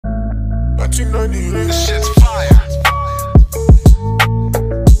1998. This shit's fire.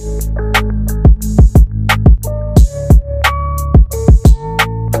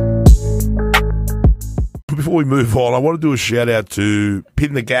 Before we move on, I want to do a shout out to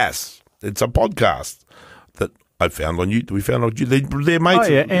Pin the Gas. It's a podcast that I found on YouTube. We found on YouTube. Their mates.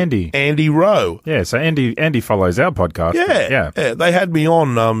 Oh, yeah, Andy Rowe. Yeah, so Andy follows our podcast. Yeah. They had me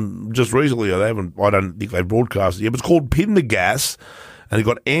on just recently. I don't think they broadcast it yet. But it's called Pin the Gas, and they've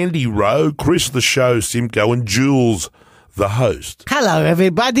got Andy Rowe, Chris the Show, Simko, and Jules the host. Hello,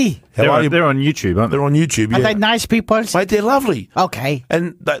 everybody. How are you? They're on YouTube, aren't they? They're on YouTube. Are Yeah. they nice people? Mate, they're lovely. Okay.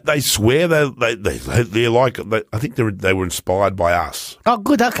 And they swear they're like I think they were inspired by us. Oh,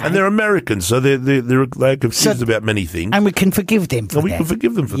 good. Okay. And they're Americans, so they're confused about many things. And we can forgive them for And we that. can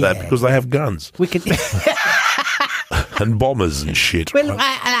forgive them for that Yeah. because they have guns We can. and bombers and shit. Well,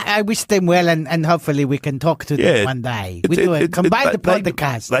 I wish them well, and hopefully we can talk to them one day. We do it. Combine the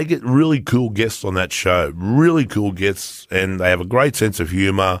podcast. They get really cool guests on that show. Really cool guests, and they have a great sense of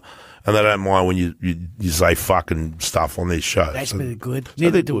humour, and they don't mind when you say fucking stuff on their show. That's So- pretty good. so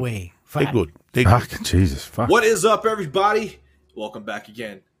Neither they're do good. we. They're Fine. good. They're Fuck, good. Jesus, fuck. What is up, everybody? Welcome back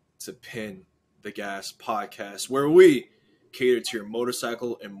again to Pin the Gas podcast, where we cater to your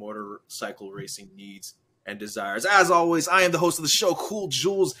motorcycle and motorcycle racing needs and desires. As always, I am the host of the show, Cool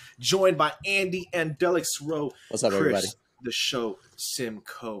Jules, joined by Andy and Delix Rowe. What's up, Chris, everybody? the show,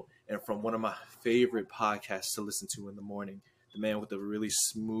 Simko, and from one of my favorite podcasts to listen to in the morning, the man with a really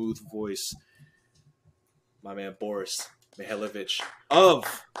smooth voice, my man Boris MIHAILOVIC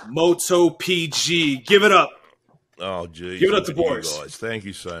of Moto PG. Give it up. Oh, geez. Give it up to Thank you Boris. guys. Thank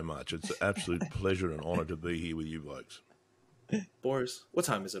you so much. It's an absolute pleasure and honour to be here with you blokes. Boris, what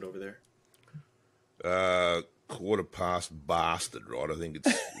time is it over there? 1:15 bastard, right? I think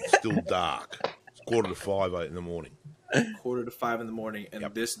it's still dark. It's 4:45, 8 in the morning. 4:45 in the morning, and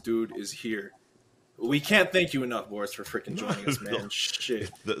this dude is here. We can't thank you enough, Boris, for freaking joining us, man.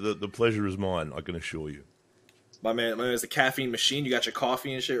 Shit. The pleasure is mine, I can assure you. My man is the caffeine machine. You got your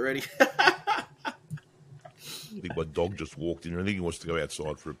coffee and shit ready? I think my dog just walked in. I think he wants to go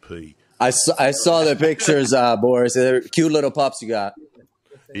outside for a pee. I saw the pictures, Boris. They're cute little pups you got.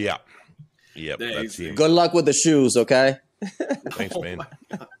 Yeah. Yep, Thanks. that's him. Good luck with the shoes, okay? Thanks, man.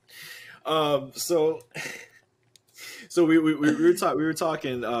 So we were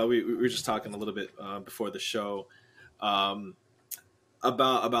talking. We were just talking a little bit before the show about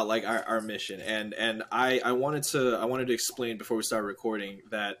like our mission, and I wanted to explain before we started recording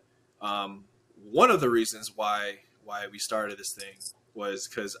that one of the reasons why we started this thing was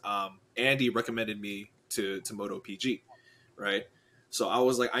because Andy recommended me to Moto PG, right? So I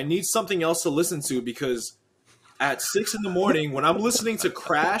was like, I need something else to listen to because at 6 in the morning when I'm listening to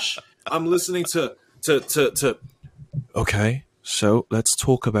Crash, I'm listening to. Okay, so let's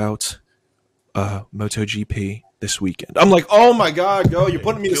talk about MotoGP this weekend. I'm like, oh my god, yo, you're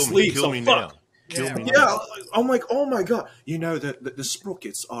putting me to sleep. Kill So me fuck. now. Kill me Yeah, now. I'm like, oh my god, you know the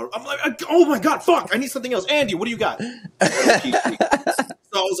sprockets are. I'm like, oh my god, fuck, I need something else. Andy, what do you got?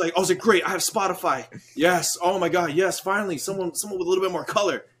 So I was like, great, I have Spotify. Yes, oh my god, yes, finally, someone with a little bit more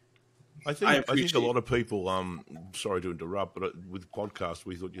color. I think a lot of people, sorry to interrupt, but with podcasts,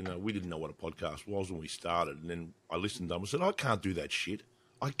 we thought, we didn't know what a podcast was when we started. And then I listened to them and said, I can't do that shit.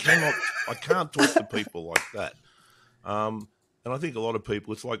 I can't talk to people like that. And I think a lot of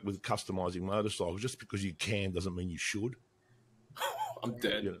people, it's like with customizing motorcycles, just because you can doesn't mean you should. I'm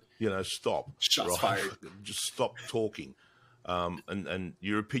dead. Stop. Shots fired. Just stop talking. And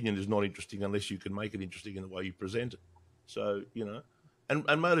your opinion is not interesting unless you can make it interesting in the way you present it. So, and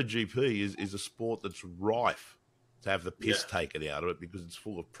MotoGP is a sport that's rife to have the piss taken out of it because it's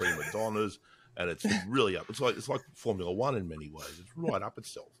full of prima donnas and it's really up. It's like Formula One in many ways. It's right up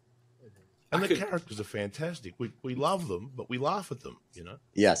itself. And the characters are fantastic. We love them, but we laugh at them,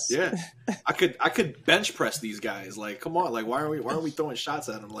 Yes. Yeah, I could bench press these guys. Like, come on, like why are we throwing shots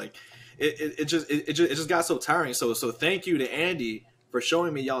at them? Like, it just got so tiring. So thank you to Andy for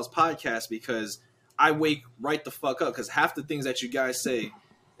showing me y'all's podcast because I wake right the fuck up because half the things that you guys say,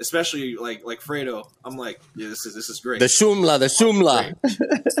 especially like Fredo, I'm like, yeah, this is great. The Shumla.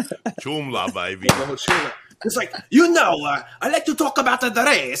 Chumla, baby. It's like, I like to talk about the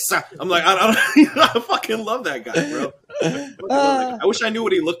race. I'm like, I fucking love that guy, bro. I wish I knew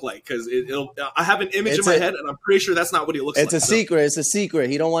what he looked like because I have an image in my head and I'm pretty sure that's not what he looks like. It's a secret. It's a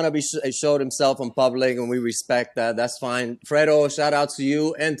secret. He don't want to be showed himself in public, and we respect that. That's fine. Fredo, shout out to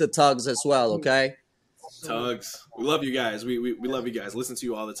you and to Tugs as well, okay? Tugs, we love you guys. We love you guys. Listen to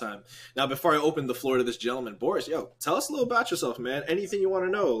you all the time. Now, before I open the floor to this gentleman, Boris, tell us a little about yourself, man. Anything you want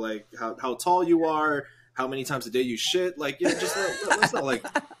to know, like how tall you are, how many times a day you shit, like just let us know, like.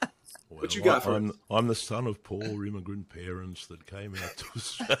 What you got for us? I'm the son of poor immigrant parents that came out to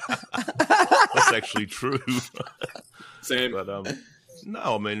Australia. That's actually true. Same. But no,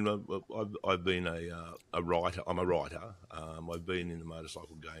 I mean, I've been a writer. I'm a writer. I've been in the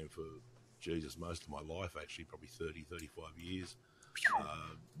motorcycle game for, Jesus, most of my life, actually, probably 30, 35 years,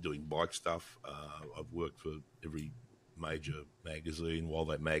 doing bike stuff. I've worked for every major magazine while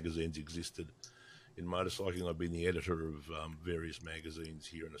that magazines existed. In motorcycling, I've been the editor of various magazines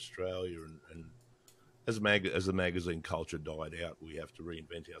here in Australia, and as the magazine culture died out, we have to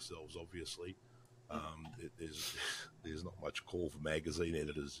reinvent ourselves, obviously. There's not much call for magazine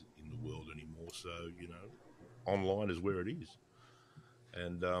editors in the world anymore, so, you know, online is where it is.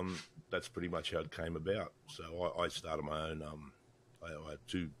 And that's pretty much how it came about. So I started my own, I have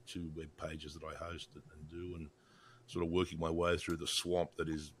two web pages that I host and do, and sort of working my way through the swamp that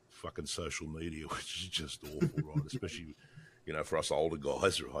is fucking social media, which is just awful, right? Especially, you know, for us older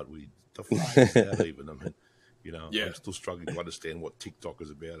guys, right? The fuck is that even? I mean, you know, I'm still struggling to understand what TikTok is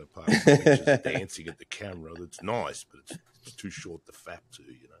about, apart from just dancing at the camera. That's nice, but it's too short to fap to,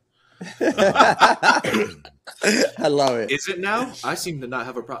 you know. I love it. Is it now? I seem to not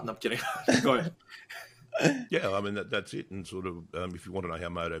have a problem. No, I'm kidding. Go ahead. Yeah, I mean, that's it. And sort of, if you want to know how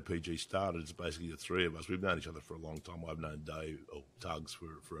MotoPG started, it's basically the three of us. We've known each other for a long time. I've known Dave, or Tugs,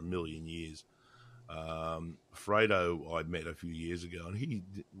 for a million years. Fredo I'd met a few years ago, and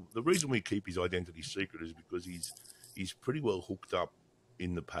the reason we keep his identity secret is because he's pretty well hooked up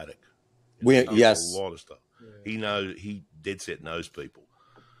in the paddock. You know, yes, a lot of stuff. Yeah. He dead set knows people.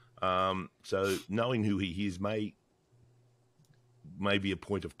 So knowing who he is may be a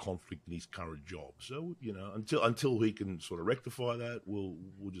point of conflict in his current job. So, you know, until he can sort of rectify that, we'll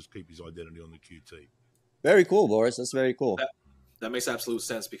just keep his identity on the QT. Very cool, Boris. That's very cool. That makes absolute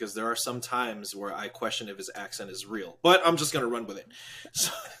sense, because there are some times where I question if his accent is real, but I'm just going to run with it.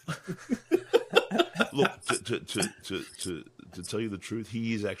 So. Look, to tell you the truth,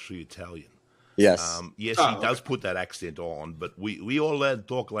 he is actually Italian. Yes. Yes, he does put that accent on, but we all learn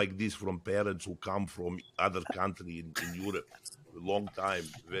talk like this from parents who come from other country in Europe. A long time,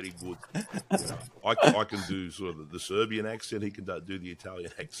 very good. You know, I can do sort of the Serbian accent. He can do the Italian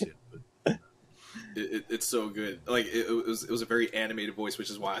accent. But it's so good. Like it was a very animated voice, which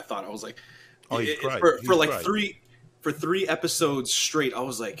is why I thought, I was like, he's great. For like three episodes straight. I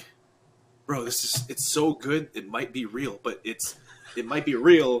was like, bro, it's so good. It might be real, but it might be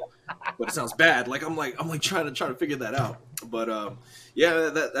real, but it sounds bad. Like I'm trying to figure that out. But yeah,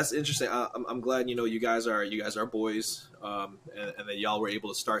 that's interesting. I'm glad, you know, you guys are boys, and that y'all were able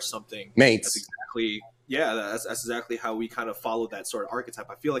to start something. Mates. That's exactly how we kind of follow that sort of archetype.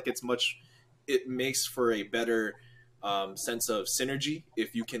 I feel like it makes for a better sense of synergy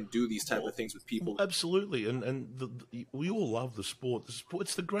if you can do these type of things with people. Absolutely, and we all love the sport.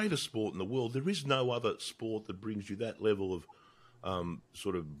 It's the greatest sport in the world. There is no other sport that brings you that level of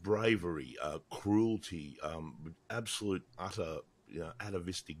sort of bravery, cruelty, absolute, utter, you know,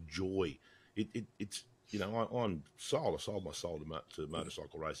 atavistic joy. It's you know, I sold my soul to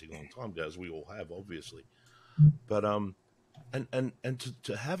motorcycle racing a long time ago, as we all have, obviously. But and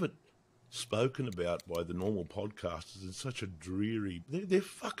to have it spoken about by the normal podcasters in such a dreary, they're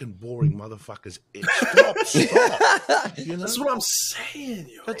fucking boring motherfuckers. Stop. You know? That's what I'm saying.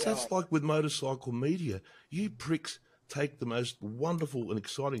 That's like with motorcycle media. You pricks take the most wonderful and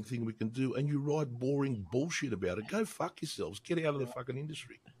exciting thing we can do, and you write boring bullshit about it. Go fuck yourselves. Get out of the fucking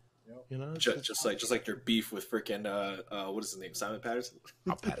industry. You know, just like your beef with freaking what is his name, Simon Patterson?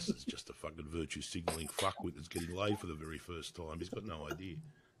 Oh, Patterson's just a fucking virtue signaling fuckwit that's getting laid for the very first time. He's got no idea.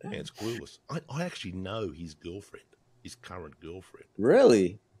 Man's clueless. I actually know his girlfriend, his current girlfriend.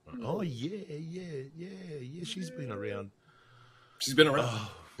 Really? Oh yeah. She's been around. She's been around.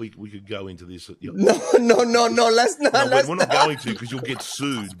 Oh, we could go into this. No. Let's not. No, we're not going to, because you'll get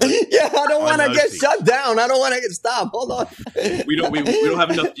sued. Yeah, I don't want to get shut down. I don't want to get stopped. Hold on. We don't have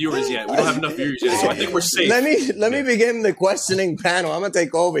enough viewers yet. So I think we're safe. Let me begin the questioning panel. I'm gonna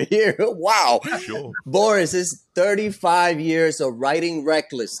take over here. Wow. Sure. Boris, is 35 years of riding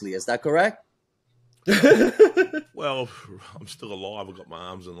recklessly. Is that correct? Well, I'm still alive. I've got my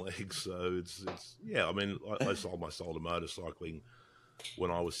arms and legs, so it's yeah. I mean, I sold my soul to motorcycling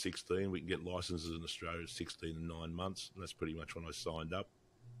when I was 16. We can get licenses in Australia at 16 and 9 months, and that's pretty much when I signed up.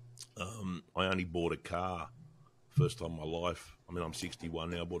 I only bought a car first time in my life. I mean, I'm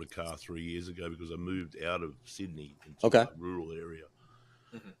 61 now. I bought a car 3 years ago because I moved out of Sydney into a rural area,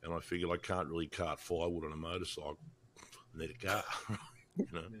 and I figured I can't really cart firewood on a motorcycle. I need a car, you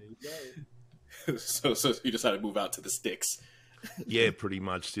know. So you decided to move out to the sticks. Yeah, pretty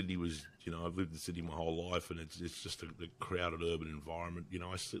much. Sydney was, I've lived in Sydney my whole life, and it's just a crowded urban environment.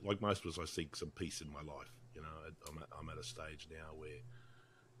 Like most of us, I seek some peace in my life. I'm at a stage now where,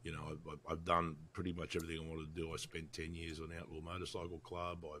 I've done pretty much everything I wanted to do. I spent 10 years on Outlaw Motorcycle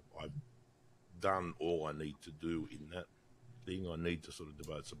Club. I've done all I need to do in that thing. I need to sort of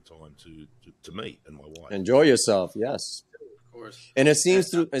devote some time to me and my wife. Enjoy yourself, yes. Of course. And it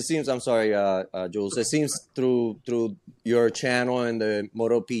seems, I'm sorry, Jules, it seems through your channel and the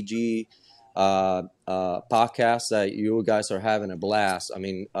MotoPG podcast that you guys are having a blast. I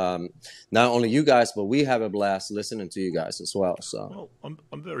mean, not only you guys, but we have a blast listening to you guys as well. So, well,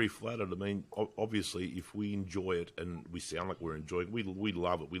 I'm very flattered. I mean, obviously, if we enjoy it and we sound like we're enjoying it, we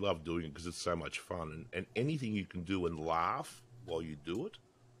love it. We love doing it because it's so much fun. And anything you can do and laugh while you do it,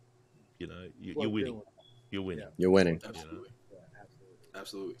 you're winning. You're winning. You're winning. Absolutely.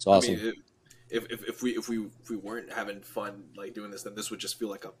 Absolutely. It's awesome. I mean, if we weren't having fun like doing this, then this would just feel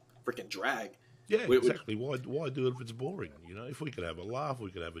like a freaking drag. Yeah, exactly. Why do it if it's boring? If we could have a laugh, we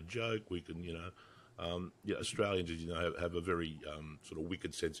could have a joke, we can, Australians, have a very sort of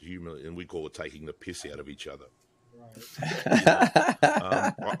wicked sense of humour, and we call it taking the piss out of each other. Right.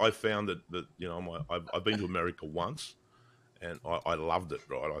 I found that I've been to America once, and I loved it.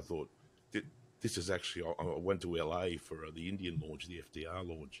 Right, I thought this is actually. I went to LA for the Indian launch, the FDR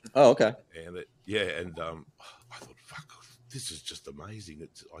launch. Oh, okay. And I thought, fuck, this is just amazing.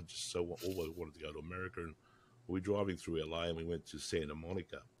 I just so always wanted to go to America, and we were driving through LA, and we went to Santa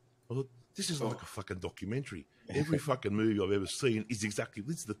Monica. I thought, this is like a fucking documentary. Every fucking movie I've ever seen is exactly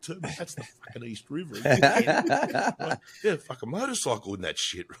this. Is the terminal. That's the fucking East River. Right? Yeah, fucking motorcycle in that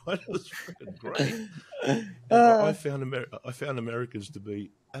shit. Right? It was fucking great. I found Americans to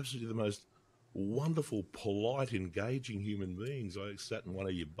be absolutely the most wonderful, polite, engaging human beings. I sat in one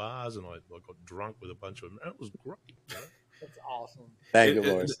of your bars and I got drunk with a bunch of them. It was great. That's awesome. Thank you,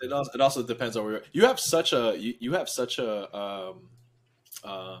 Boris. It also depends on where you have such a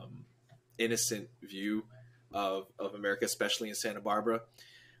innocent view of America, especially in Santa Barbara.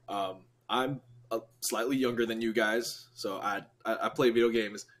 I'm slightly younger than you guys, so I play video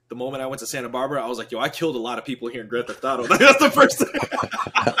games. The moment I went to Santa Barbara, I was like, yo, I killed a lot of people here in Grand Theft Auto. That's the first thing.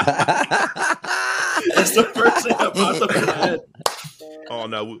 That's the first thing that popped up in my head. Oh,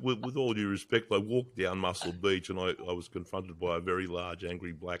 no, with all due respect, I walked down Muscle Beach and I was confronted by a very large,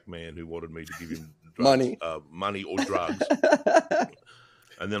 angry black man who wanted me to give him drugs, money or drugs.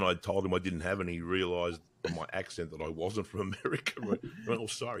 And then I told him I didn't have any. He realised from my accent that I wasn't from America. I went, oh,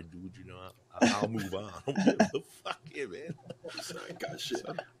 sorry, dude, I'll move on. The fuck yeah, man. God, shit.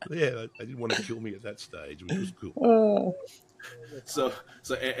 So, yeah, they didn't want to kill me at that stage, which was cool. So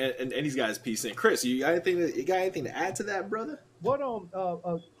and these guys piece in. Chris, you got anything to add to that, brother? What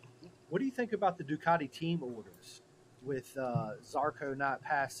do you think about the Ducati team orders with Zarco not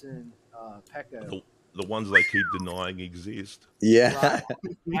passing Pecco? The ones they keep denying exist. Yeah, right.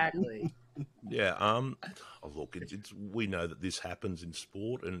 Exactly. Yeah. Look, we know that this happens in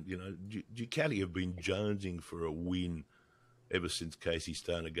sport, and Ducati have been jonesing for a win ever since Casey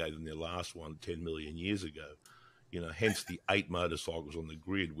Stoner gave them their last one 10 million years ago. Hence the 8 motorcycles on the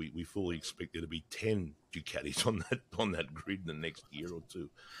grid. We fully expect there to be 10 Ducatis on that grid in the next year or two.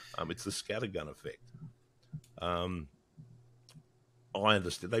 It's the scattergun effect. I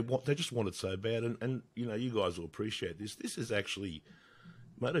understand they just want it so bad, and you guys will appreciate this. This is actually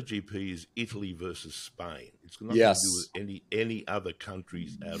MotoGP is Italy versus Spain. It's got nothing to do with any other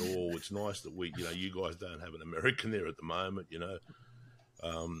countries at all. It's nice that you guys don't have an American there at the moment,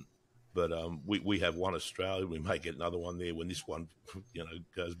 but we have one Australia. We may get another one there when this one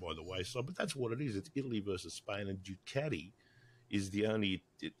goes by the wayside. But that's what it is. It's Italy versus Spain, and Ducati is the only.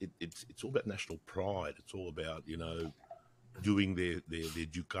 It's all about national pride. It's all about doing their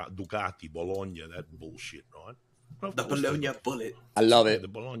Ducati Bologna, that bullshit, right? The Bologna bullet. I love it. The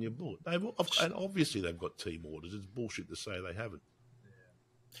Bologna bullet. And obviously they've got team orders. It's bullshit to say they haven't.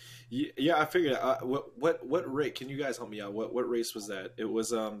 Yeah, I figured. What race? Can you guys help me out? What race was that? It was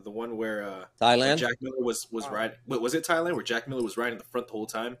the one where Thailand. Jack Miller was riding. Was it Thailand where Jack Miller was riding the front the whole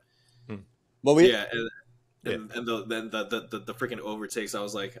time? Well, and the freaking overtakes. I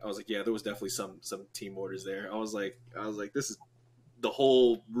was like, yeah, there was definitely some team orders there. I was like, this is the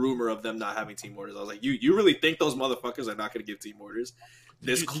whole rumor of them not having team orders. I was like, you really think those motherfuckers are not going to give team orders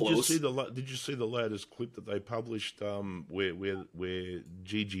this close? Did you see the latest clip that they published where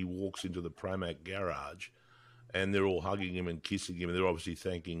Gigi walks into the Pramac garage and they're all hugging him and kissing him and they're obviously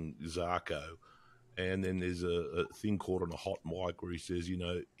thanking Zarco. And then there's a thing caught on a hot mic where he says,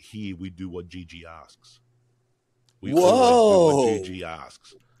 here we do what Gigi asks. We always do what Gigi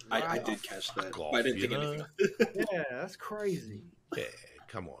asks. I did catch that. Off, But I didn't think anything of it. Yeah, that's crazy. Yeah,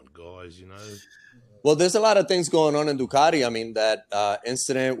 come on, guys. Well, there's a lot of things going on in Ducati. I mean, that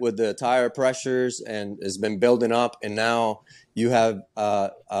incident with the tire pressures and has been building up, and now you have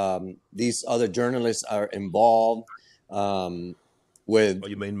these other journalists are involved with. Oh,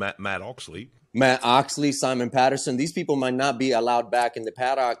 you mean Matt Oxley? Matt Oxley, Simon Patterson. These people might not be allowed back in the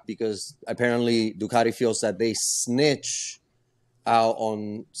paddock because apparently Ducati feels that they snitch out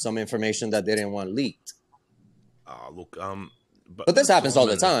on some information that they didn't want leaked. Look, but this happens all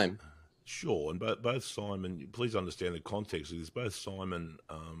the time. Sure, and both Simon. Please understand the context of this. Both Simon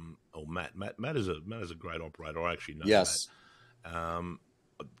or Matt. Matt is a great operator. I actually know. Yes. Matt.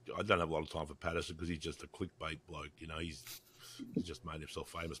 I don't have a lot of time for Patterson because he's just a clickbait bloke. He's just made himself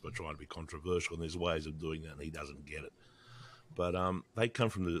famous by trying to be controversial, and there's ways of doing that, and he doesn't get it. But they come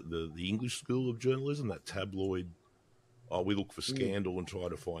from the English school of journalism, that tabloid. Oh, we look for scandal and try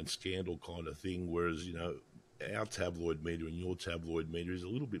to find scandal kind of thing. Whereas our tabloid media and your tabloid media is a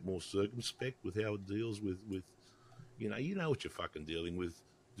little bit more circumspect with how it deals with you know what you're fucking dealing with,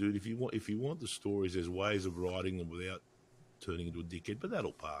 dude. If you want the stories, there's ways of writing them without turning into a dickhead, but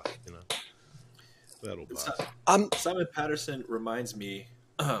that'll pass, That'll pass. Simon Patterson reminds me.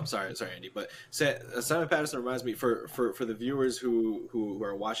 Sorry, Andy, but Simon Patterson reminds me for the viewers who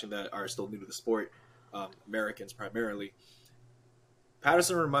are watching that are still new to the sport, Americans primarily.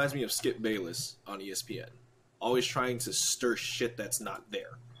 Patterson reminds me of Skip Bayless on ESPN, always trying to stir shit that's not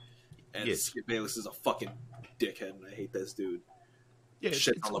there. And yes. Skip Bayless is a fucking dickhead, and I hate this dude. Yeah, it's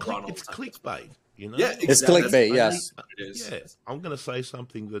clickbait. Yeah, exactly. It's clickbait. Yes. It is. Yeah, I'm going to say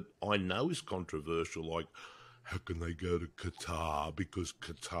something that I know is controversial, like how can they go to Qatar because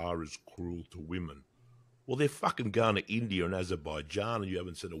Qatar is cruel to women? Well, they're fucking going to India and Azerbaijan, and you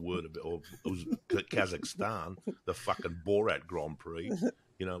haven't said a word about. Or it was Kazakhstan, the fucking Borat Grand Prix. What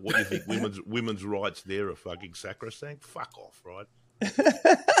do you think? Women's rights there are fucking sacrosanct? Fuck off, right?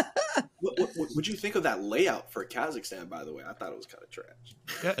 What would you think of that layout for Kazakhstan, by the way? I thought it was kind of trash.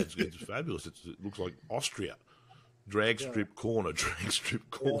 Yeah, it's fabulous. It looks like Austria. Drag strip corner.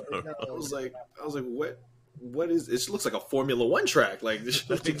 I was like, what is it? Looks like a Formula One track. Like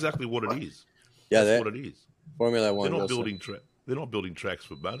that's exactly what it is. Yeah, that's what it is. Formula One. They're not building tracks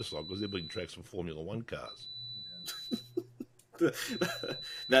for motorcycles. They're building tracks for Formula One cars.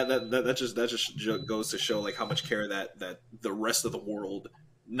 that just goes to show like how much care that the rest of the world,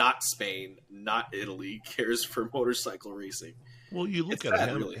 not Spain, not Italy, cares for motorcycle racing. Well, you look at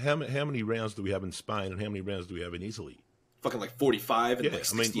it. How many rounds do we have in Spain, and how many rounds do we have in Italy? Fucking like 45 and like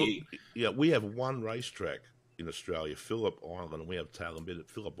 68. We have one racetrack in Australia, Phillip Island, and we have Tailem. But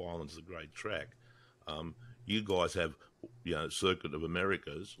Phillip Island's a great track. You guys have, Circuit of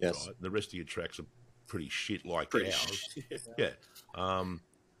Americas, yes. Right? The rest of your tracks are pretty shit like ours. Yeah.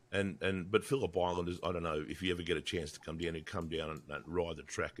 But Phillip Island is, I don't know, if you ever get a chance to come down and ride the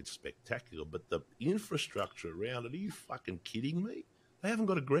track, it's spectacular. But the infrastructure around it, are you fucking kidding me? They haven't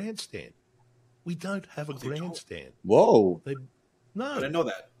got a grandstand. We don't have a grandstand. Whoa. No. I didn't know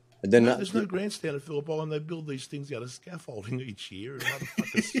that. There's no grandstand at Phillip Island. They build these things out of scaffolding each year, and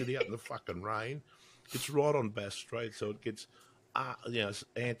motherfuckers sit out in the fucking rain. It's right on Bass Strait, so it gets,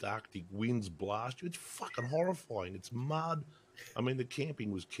 Antarctic winds blast you. It's fucking horrifying. It's mud. I mean, the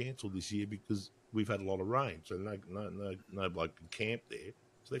camping was cancelled this year because we've had a lot of rain, so no bloke can camp there.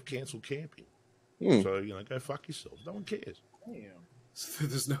 So they've cancelled camping. So go fuck yourselves. No one cares. Damn. So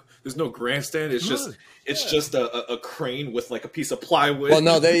there's no grandstand. It's just a crane with like a piece of plywood. Well,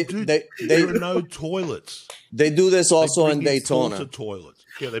 no, there are no toilets. They do this also in Daytona. Toilets.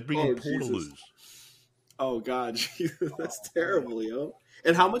 Yeah, they bring in portaloos. Oh God, Jesus, that's terrible, yo.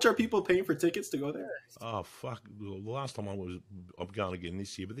 And how much are people paying for tickets to go there? Oh fuck! The last time I'm going again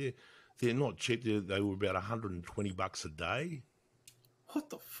this year, but they're not cheap. They were about $120 a day.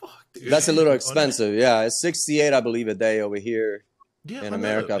 What the fuck, dude? That's a little expensive. Yeah, it's 68, I believe, a day over here. Yeah, in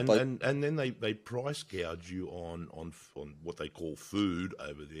America, and then they price gouge you on what they call food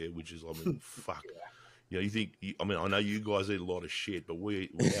over there, which is fuck. You think I know you guys eat a lot of shit, but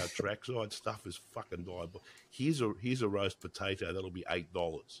our trackside stuff is fucking diabolical. Here's a roast potato that'll be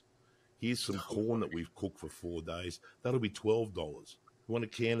 $8. Here's some corn that we've cooked for 4 days that'll be $12. You want a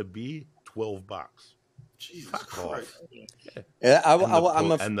can of beer? $12. Jesus fuck Christ. Off.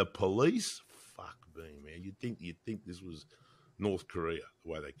 Yeah. And the police, fuck me, man. You'd think this was North Korea,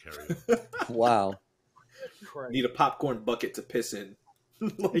 the way they carry it. Wow. Need a popcorn bucket to piss in.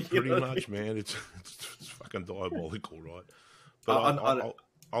 Pretty much, man. It's fucking diabolical, right? But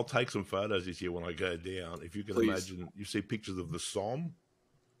I'll take some photos this year when I go down. If you can imagine, you see pictures of the Somme.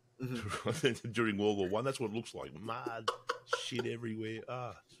 during World War One. That's what it looks like. Mud, shit everywhere.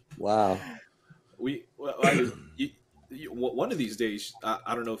 Wow. One of these days,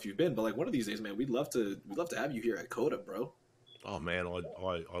 I don't know if you've been, but like one of these days, man, we'd love to have you here at Coda, bro. Oh man, I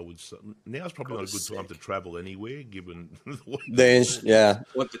would. Now's probably not a good time to travel anywhere, given What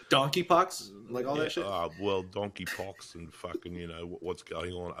the donkey pox, like all that shit. Well, donkey pox and fucking, what's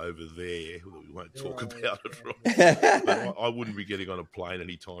going on over there. We won't talk about it, right? But I wouldn't be getting on a plane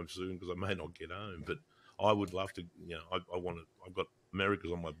anytime soon because I may not get home. But I would love to. I want to. I've got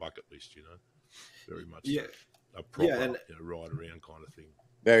America's on my bucket list. Very much. Yeah. So. A proper ride around kind of thing.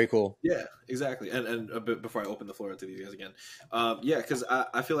 Very cool. Yeah, exactly. And a bit before I open the floor to these guys again, because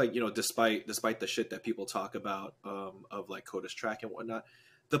I feel like despite the shit that people talk about of like Coda's track and whatnot,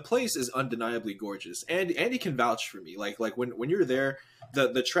 the place is undeniably gorgeous. And Andy can vouch for me. Like when you're there,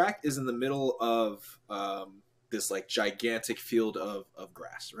 the track is in the middle of this like gigantic field of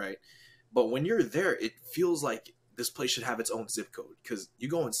grass, right? But when you're there, it feels like this place should have its own zip code, because you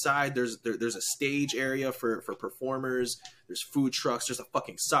go inside, there's a stage area for performers, there's food trucks, there's a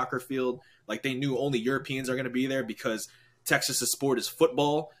fucking soccer field. Like they knew only Europeans are going to be there because Texas's sport is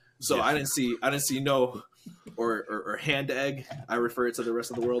football. So yeah. I didn't see no or hand egg. I refer it to the rest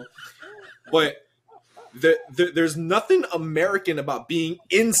of the world. But there's nothing American about being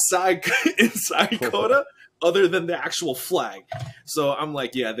inside Coda other than the actual flag. So I'm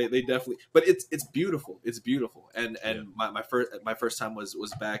like, yeah, they definitely, but it's beautiful. It's beautiful. And my first time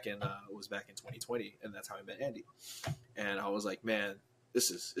was back in 2020, and that's how I met Andy. And I was like, man, this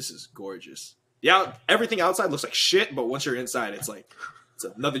is gorgeous. Yeah, everything outside looks like shit, but once you're inside, it's like it's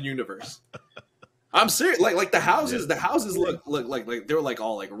another universe. I'm serious. Like the houses look like they were like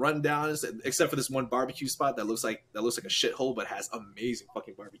all like run down, except for this one barbecue spot that looks like a shithole, but has amazing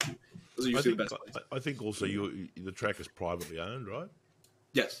fucking barbecue. Those are usually the best places. I think also the track is privately owned, right?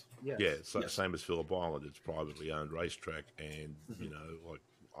 Yes. Yeah. Same as Phillip Island, it's privately owned racetrack, and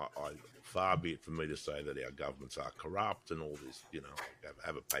I far be it from me to say that our governments are corrupt and all this,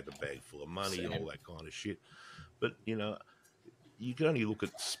 have a paper bag full of money and all that kind of shit. But you can only look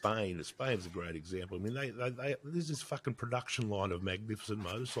at Spain. Spain's a great example. I mean, there's this fucking production line of magnificent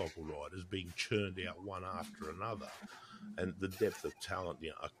motorcycle riders being churned out one after another. And the depth of talent,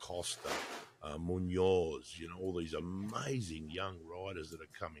 Acosta, Munoz, all these amazing young riders that are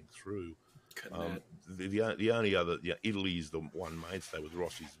coming through. The only other, Italy is the one mainstay with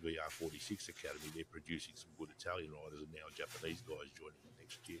Rossi's VR46 Academy. They're producing some good Italian riders, and now Japanese guys joining them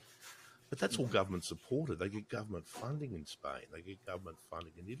next year. But that's all government supported. They get government funding in Spain. They get government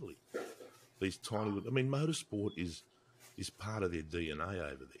funding in Italy. These tiny, motorsport is part of their DNA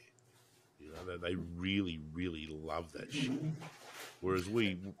over there. They really, really love that shit. Whereas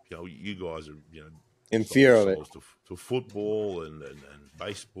we, you guys are, in fear of it. To football and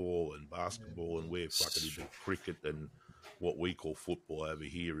baseball and basketball, and we're fucking into cricket, and what we call football over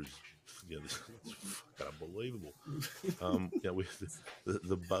here is, it's fucking unbelievable.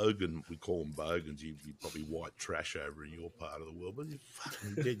 The bogan, we call them bogans. You probably white trash over in your part of the world, but you're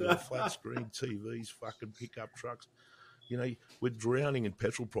fucking dead. Flat screen TVs, fucking pickup trucks. We're drowning in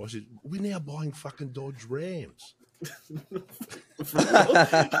petrol prices. We're now buying fucking Dodge Rams.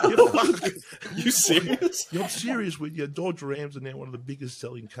 You serious? I'm serious with you. Dodge Rams are now one of the biggest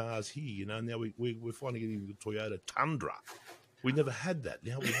selling cars here. Now we're finally getting the Toyota Tundra. We never had that.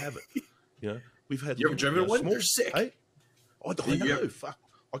 Now we have it. We've had. You ever driven one? They're sick. Hey? I don't know. Fuck.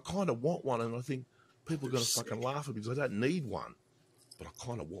 I kind of want one, and I think people are going to fucking laugh at me because I don't need one. But I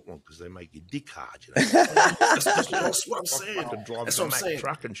kind of want one because they make your dick hard, That's what I'm saying. That's what I'm saying.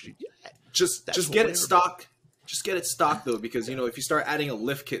 Truck and shit. Yeah. Just get it stock. Just get it stocked though, because if you start adding a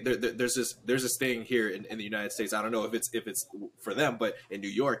lift kit, there's this thing here in the United States. I don't know if it's for them, but in New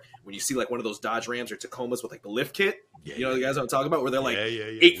York, when you see like one of those Dodge Rams or Tacomas with like the lift kit, the guys I'm talking about, where they're like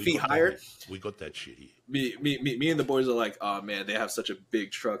 8 feet higher. We got that shit here. Me and the boys are like, oh man, they have such a big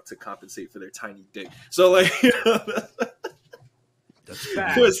truck to compensate for their tiny dick. So like.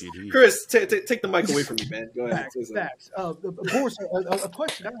 Chris, take the mic away from me, man. Go ahead. Facts. Boris, a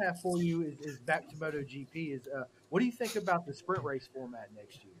question I have for you is back to MotoGP. What do you think about the sprint race format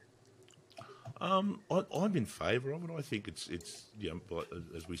next year? I'm in favour of it. I think it's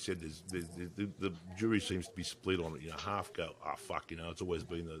as we said, the jury seems to be split on it. Half go, it's always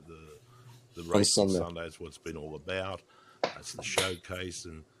been the race on Sunday. That's what it's been all about. That's the showcase,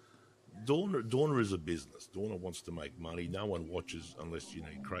 and Dorna is a business. Dorna wants to make money. No one watches unless you're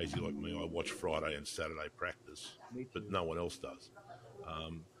crazy like me. I watch Friday and Saturday practice, but no one else does.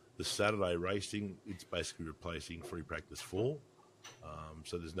 The Saturday racing, it's basically replacing free practice 4.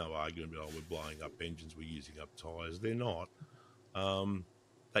 So there's no argument about we're blowing up engines, we're using up tyres. They're not.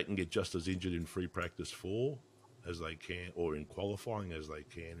 they can get just as injured in free practice 4 as they can, or in qualifying as they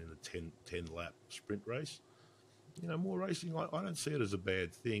can in a 10 lap sprint race. You know, more racing, I don't see it as a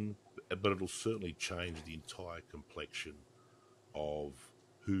bad thing, but it'll certainly change the entire complexion of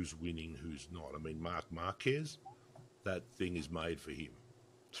who's winning, who's not. I mean, Marc Marquez, that thing is made for him.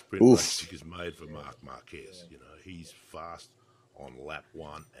 Sprint racing is made for Marc Marquez. You know, he's fast on lap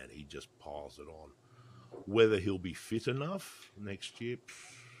 1 and he just piles it on. Whether he'll be fit enough next year,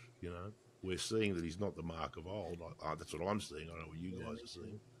 you know, we're seeing that he's not the Mark of old. That's what I'm seeing. I don't know what you guys are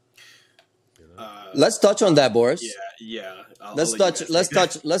seeing. You know? Let's touch on that, Boris. Yeah. Let's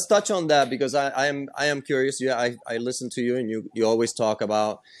touch on that, because I am curious. Yeah, I listen to you, and you always talk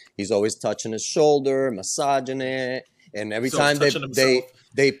about he's always touching his shoulder, massaging it, and every time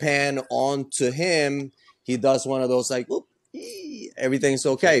they pan on to him, he does one of those like, whoop, everything's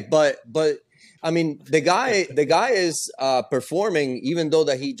okay. But I mean, the guy is performing, even though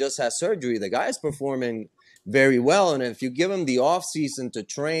that he just has surgery. The guy is performing very well, and if you give him the off season to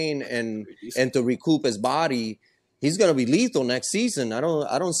train and to recoup his body, he's going to be lethal next season. I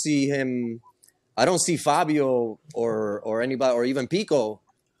don't see him. I don't see Fabio or anybody, or even Pico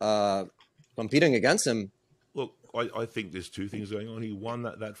competing against him. Look, I think there's two things going on. He won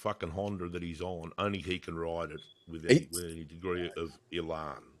that fucking Honda that he's on. Only he can ride it with any degree of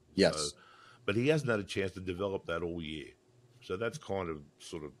elan. Yes. So, but he hasn't had a chance to develop that all year. So that's kind of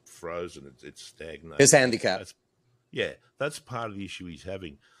sort of frozen. It's stagnated. His handicap. That's part of the issue he's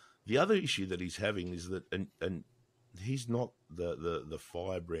having. The other issue that he's having is that, and he's not the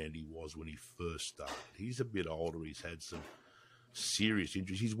firebrand he was when he first started. He's a bit older. He's had some serious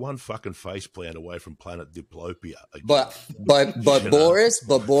injuries. He's one fucking faceplant away from Planet Diplopia. Again. But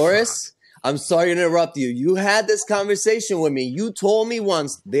Boris, I'm sorry to interrupt you. You had this conversation with me. You told me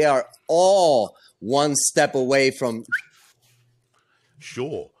once they are all one step away from.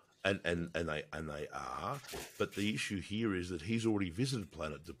 Sure, and they are, but the issue here is that he's already visited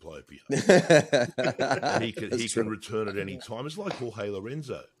Planet Diplopia, and he can return at any time. It's like Jorge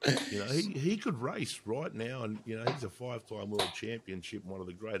Lorenzo. You know, he could race right now, and you know he's a 5-time world championship, one of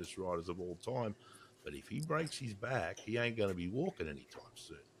the greatest riders of all time. But if he breaks his back, he ain't going to be walking anytime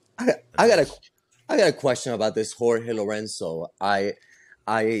soon. I got a question about this Jorge Lorenzo. I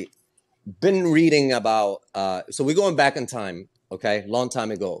been reading about. So we're going back in time. Okay, long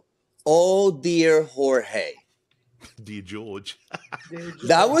time ago. Oh, dear Jorge. Dear George.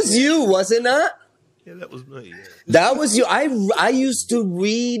 That was you, was it not? Yeah, that was me. Yeah. That was you. I used to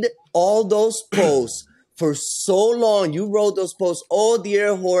read all those posts for so long. You wrote those posts. Oh,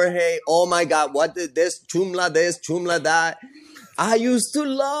 dear Jorge. Oh, my God. What did this? Chumla this, chumla that. I used to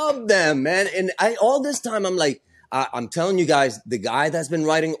love them, man. And all this time, I'm like, I'm telling you guys, the guy that's been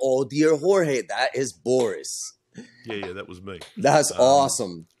writing Oh, dear Jorge, that is Boris. Yeah, that was me. That's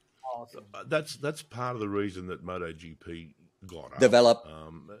awesome. That's part of the reason that MotoGP got up. Developed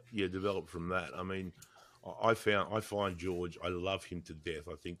from that. I mean, I find George. I love him to death.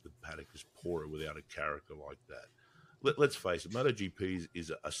 I think the paddock is poorer without a character like that. Let's face it. MotoGP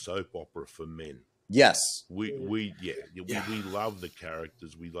is a soap opera for men. Yes, we love the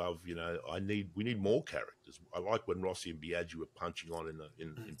characters. We love, you know. We need more characters. I like when Rossi and Biaggi were punching on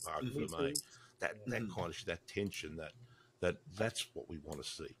in Parc Fermé. That kind of shit, that tension, that's what we want to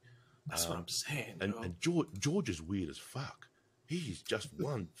see. That's what I'm saying. And George is weird as fuck. He's just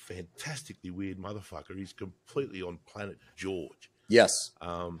one fantastically weird motherfucker. He's completely on Planet George. Yes.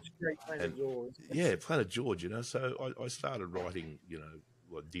 Great Planet George. Yeah, Planet George. You know, so I started writing, you know,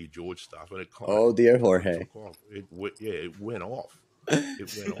 like Dear George stuff, and it kind of dear Jorge. It went off.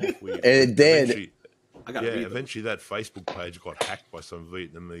 It went off. It did. Eventually that Facebook page got hacked by some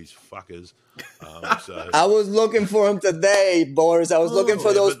Vietnamese fuckers. So I was looking for him today, Boris. I was looking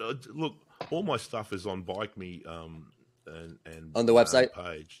for those. But, look, all my stuff is on Bike Me and on the website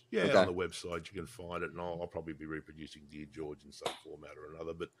page. Yeah, okay. On the website you can find it, and I'll probably be reproducing Dear George in some format or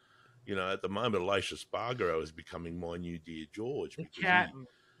another. But you know, at the moment, Alicia Spargaro is becoming my new Dear George because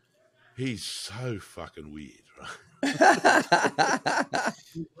he's so fucking weird, right?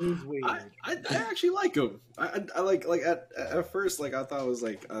 He's weird. I actually like him. I like at first, like I thought it was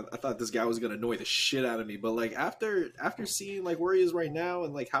like I thought this guy was gonna annoy the shit out of me, but like after seeing like where he is right now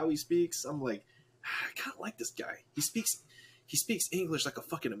and like how he speaks, I'm like, I kind of like this guy. He speaks English like a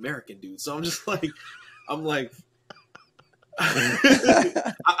fucking American dude. So I'm just like,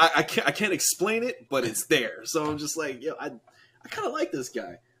 I can't explain it, but it's there. So I'm just like, yo, I kind of like this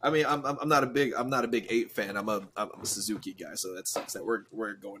guy. I mean, I'm not a big 8 fan. I'm a Suzuki guy, so that sucks that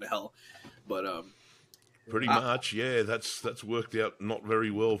we're going to hell. But pretty much, yeah. That's worked out not very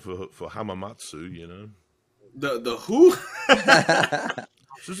well for Hamamatsu, you know. The who?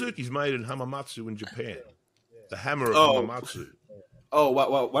 Suzuki's made in Hamamatsu in Japan. The hammer of Hamamatsu. Oh,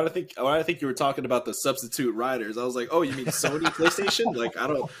 why do I think you were talking about the substitute riders? I was like, oh, you mean Sony PlayStation? Like, I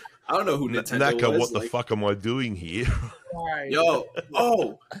don't know who Nintendo Naka, was. what the like, fuck am I doing here? Yo,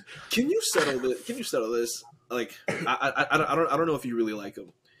 can you settle this? Can you settle this? Like, I don't know if you really like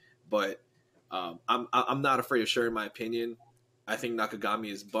him, but I'm not afraid of sharing my opinion. I think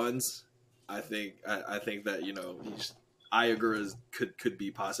Nakagami is buns. I think that Ayagura could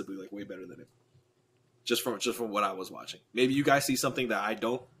be possibly like way better than him. Just from what I was watching. Maybe you guys see something that I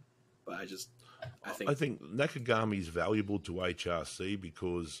don't, but I think Nakagami is valuable to HRC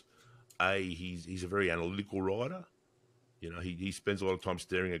because he's a very analytical rider. You know, he spends a lot of time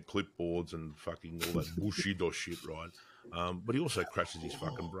staring at clipboards and fucking all that Bushido shit, right? But he also crashes his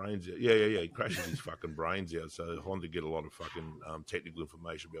fucking brains out. Yeah. He crashes his fucking brains out. So Honda get a lot of fucking technical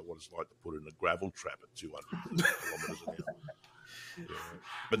information about what it's like to put in a gravel trap at 200 kilometers an hour. Yeah.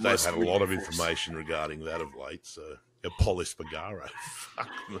 But they've had a lot of information regarding that of late. So Paul Espargaro, fuck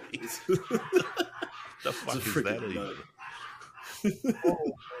me, the fuck is that even?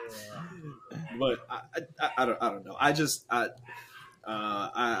 But I don't know. I just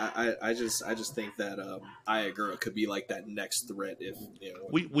think that Ayagura could be like that next threat if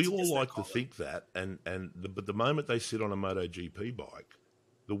we all like to think that, but the moment they sit on a MotoGP bike,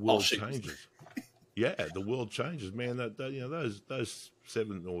 the world changes. Yeah, the world changes, man. Those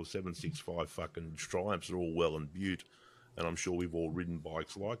 765 fucking Triumphs are all well and beaut, and I'm sure we've all ridden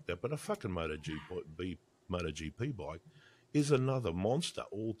bikes like that. But a fucking MotoGP bike is another monster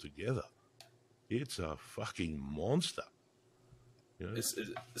altogether. It's a fucking monster. You know?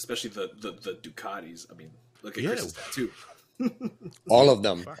 Especially the Ducatis. I mean, look at Chris's tattoo. All of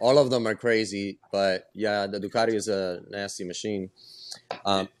them are crazy. But yeah, the Ducati is a nasty machine.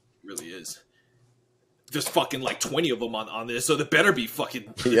 It really is. There's fucking like 20 of them on this, so there better be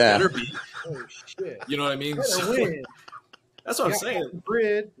fucking. Yeah. Better be. Oh shit! You know what I mean? Better win. That's what I'm saying.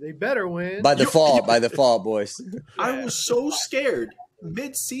 Grid, they better win by default, boys. I was so scared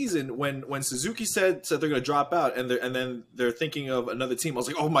mid-season when Suzuki said they're going to drop out, and then they're thinking of another team. I was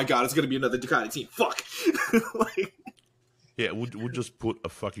like, oh my god, it's going to be another Ducati team. Fuck. Yeah, we'll just put a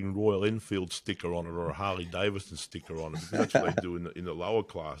fucking Royal Enfield sticker on it or a Harley Davidson sticker on it. Because that's what they do in the lower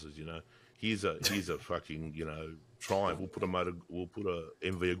classes. You know, here's a fucking Triumph. We'll put a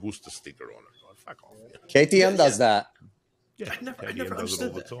MV Agusta sticker on it. Like, fuck off. Yeah. KTM does that. Yeah, I never does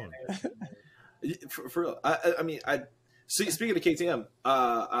understood it all the that. Time. For real, I mean, speaking of KTM,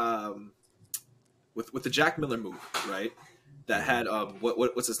 with the Jack Miller move, right? That had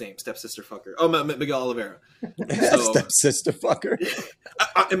what's his name? Stepsister fucker. Oh, Miguel Oliveira. So, Stepsister fucker.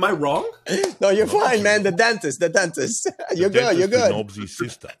 Am I wrong? No, you're fine, man. The dentist. You're good. You're good. Nobsy's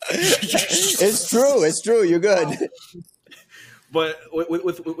sister. It's true. You're good. But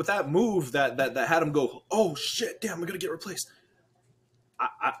with that move that had him go, oh shit, damn, I'm gonna get replaced.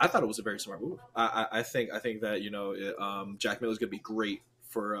 I thought it was a very smart move. I think that Jack Miller's gonna be great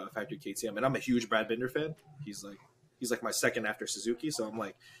for Factory KTM, and I'm a huge Brad Binder fan. He's like my second after Suzuki, so I'm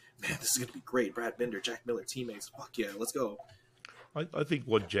like, man, this is gonna be great. Brad Binder, Jack Miller teammates, fuck yeah, let's go. I think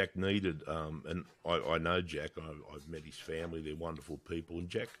what Jack needed, and I know Jack. I've met his family; they're wonderful people. And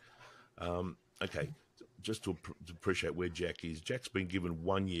Jack, okay. Just to appreciate where Jack is, Jack's been given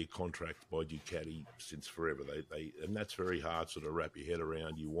 1 year contract by Ducati since forever. And that's very hard to sort of wrap your head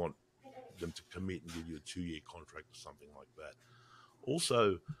around. You want them to commit and give you a 2 year contract or something like that.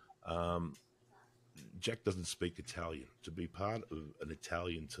 Also, Jack doesn't speak Italian. To be part of an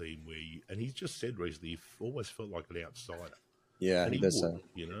Italian team and he's just said recently, he always felt like an outsider. Yeah, and he does.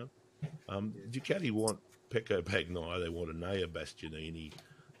 Ducati want Pecco Bagnaia, they want Enea Bastianini.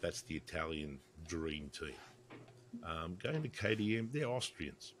 That's the Italian dream team. Going to KTM, they're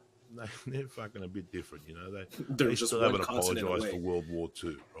Austrians. They're fucking a bit different, They still haven't apologised for World War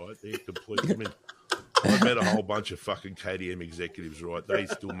II, right? They're completely. I mean, I've met a whole bunch of fucking KTM executives, right? They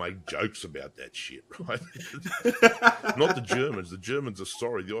still make jokes about that shit, right? Not the Germans. The Germans are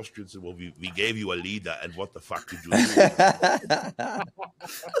sorry. The Austrians said, well, we gave you a leader, and what the fuck did you do?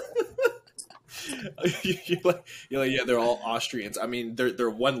 You're like, yeah, they're all Austrians. I mean, they're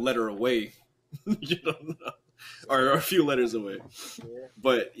one letter away, or a few letters away.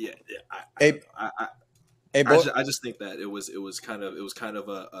 But yeah, I just think that it was kind of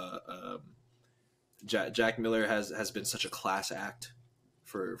a Jack Miller has been such a class act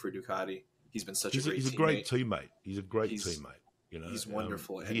for Ducati. He's been such a great teammate. He's a great teammate. He's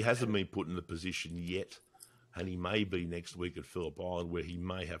wonderful. He hasn't been put in the position yet, and he may be next week at Phillip Island, where he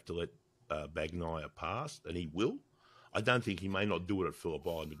may have to let Bagnaia pass, and he will. I don't think he may not do it at Phillip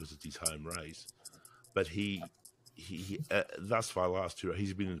Island because it's his home race, but he thus far last 2,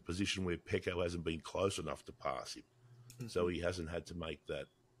 he's been in a position where Pecco hasn't been close enough to pass him, so he hasn't had to make that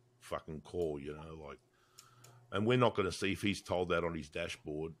fucking call, you know, like. And we're not going to see, if he's told that on his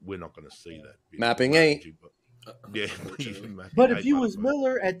dashboard, we're not going to see that. Mapping 8. Yeah. But if you was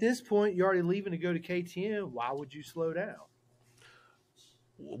Miller at this point, you're already leaving to go to KTM, why would you slow down?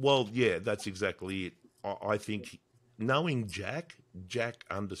 Well, yeah, that's exactly it. I think knowing Jack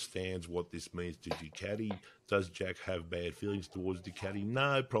understands what this means to Ducati. Does Jack have bad feelings towards Ducati?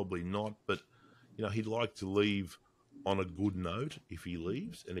 No, probably not. But, you know, he'd like to leave on a good note if he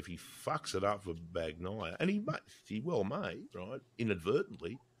leaves. And if he fucks it up for Bagnaia, and he well may, right,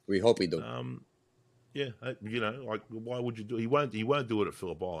 inadvertently. We hope he do. Yeah, you know, like, why would you do it? He won't do it at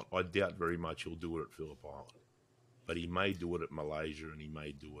Phillip Island. I doubt very much he'll do it at Phillip Island. But he may do it at Malaysia, and he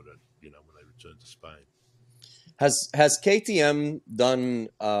may do it at, you know, when they return to Spain. Has KTM done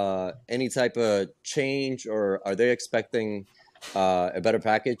any type of change, or are they expecting a better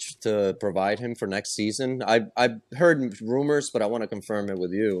package to provide him for next season? I've heard rumors, but I want to confirm it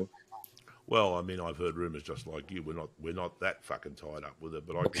with you. Well, I mean, I've heard rumors just like you. We're not that fucking tied up with it,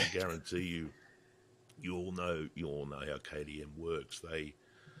 but I can guarantee you all know how KTM works.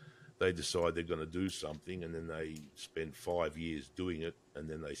 They decide they're going to do something, and then they spend 5 years doing it, and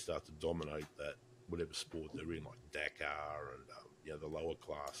then they start to dominate that whatever sport they're in, like Dakar and you know, the lower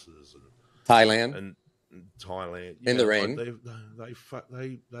classes and Thailand in the rain.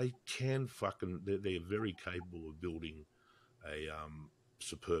 They can fucking. They're very capable of building a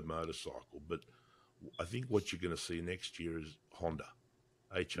superb motorcycle. But I think what you're going to see next year is Honda,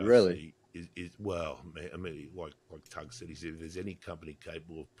 HRC. Really? Is well, man, I mean, like Tug said, he said if there's any company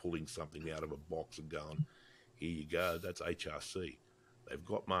capable of pulling something out of a box and going, here you go, that's HRC. They've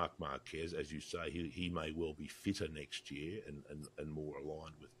got Marc Marquez, as you say, he may well be fitter next year and more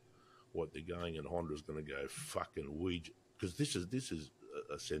aligned with what they're going, and Honda's going to go fucking weed, because this is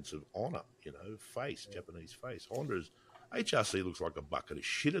a sense of honour, you know, Japanese face. HRC looks like a bucket of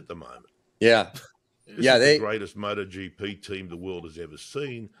shit at the moment. Yeah. This is the greatest MotoGP team the world has ever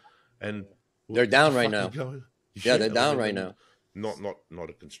seen. And they're down right now. Yeah, they're down right now. Not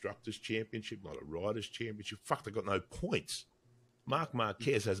a constructors championship, not a riders championship. Fuck, they got no points. Marc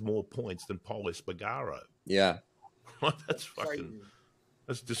Marquez has more points than Paul Espargaro. Yeah,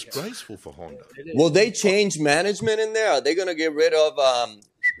 that's disgraceful for Honda. Will they change management in there? Are they going to get rid of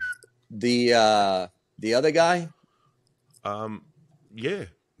the other guy? Yeah,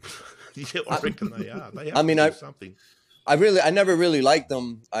 yeah, I reckon they are. They have I mean, to do something. I never really liked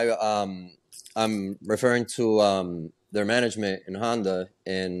them. I'm referring to their management in Honda,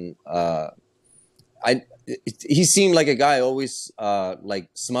 and he seemed like a guy always like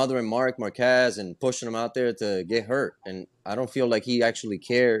smothering Marc Marquez and pushing him out there to get hurt, and I don't feel like he actually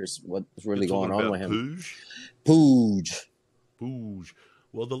cares what's really going on with him. Pooge.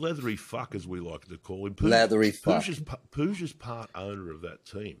 Well, the leathery fuck, as we like to call him. Leathery fuck. Pooge is part owner of that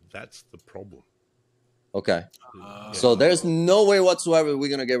team. That's the problem. Okay. So there's no way whatsoever we're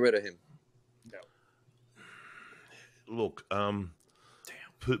going to get rid of him. No. Look,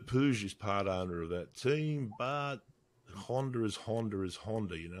 Pooge is part owner of that team, but Honda is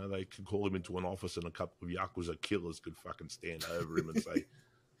Honda. You know, they could call him into an office and a couple of Yakuza killers could fucking stand over him and say,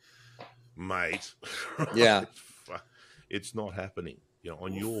 mate. Yeah. It's not happening, you know,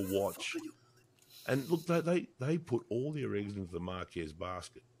 on your watch. And look, they put all their eggs into the Marquez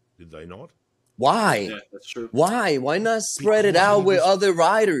basket, did they not? Why? Yeah, that's true. Why not spread it out with other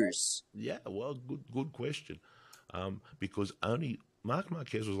riders? Yeah, well, good question. Because only Marc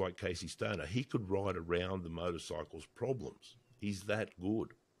Marquez was like Casey Stoner. He could ride around the motorcycle's problems. He's that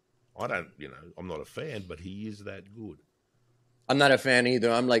good. I'm not a fan, but he is that good. I'm not a fan either.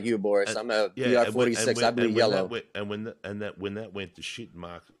 I'm like you, Boris. I'm a PR46. I bleed yellow. When that went to shit,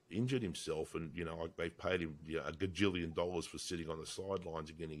 Mark injured himself, and you know, like they paid him a gajillion dollars for sitting on the sidelines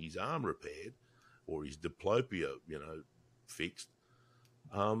and getting his arm repaired or his diplopia, you know, fixed.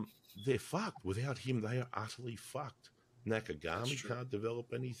 They're fucked. Without him, they are utterly fucked. Nakagami can't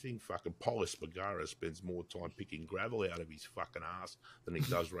develop anything. Fucking Paul Espargaro spends more time picking gravel out of his fucking ass than he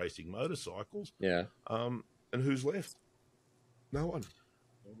does racing motorcycles. Yeah. And who's left? No one.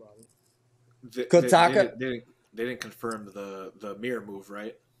 Kotaka. They didn't confirm the mirror move,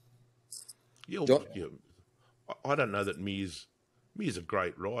 right? Yeah, I don't know that Mir's a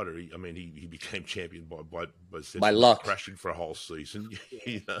great rider. He became champion by luck, crashing for a whole season.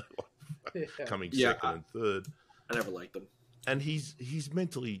 You know, coming second and third. I never liked him. And he's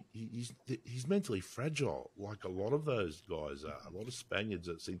mentally fragile, like a lot of those guys are. A lot of Spaniards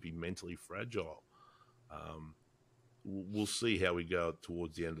that seem to be mentally fragile. we'll see how we go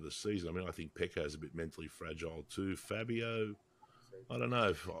towards the end of the season. I mean, I think Pecco's a bit mentally fragile too. Fabio, I don't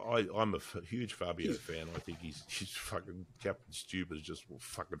know. I'm a huge Fabio fan. I think he's fucking Captain Stupid is just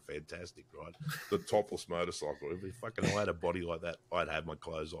fucking fantastic, right? The topless motorcycle. If he fucking had a body like that, I'd have my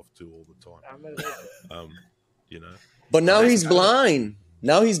clothes off too all the time. You know. But now he's blind.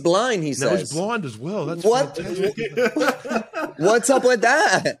 Now he's blind, he says. Now he's blind as well. That's what? fantastic. What's up with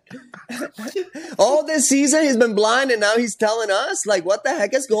that? All this season he's been blind, and now he's telling us, like, what the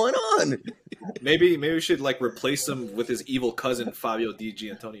heck is going on? Maybe we should like replace him with his evil cousin Fabio Di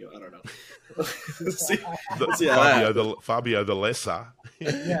Gianantonio. I don't know. Fabio the Lesser.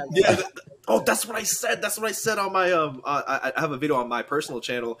 Yeah. That's what I said. That's what I said on my I have a video on my personal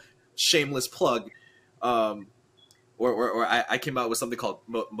channel, shameless plug. Where I came out with something called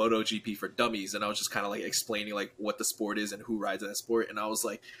MotoGP for Dummies, and I was just kind of like explaining like what the sport is and who rides in that sport, and I was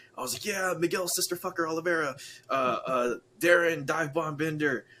like, yeah, Miguel Sisterfucker Oliveira, Darren Dive Bomb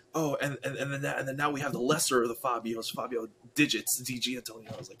Bender, and then now we have the lesser of the Fabios, Fabio Digits, DG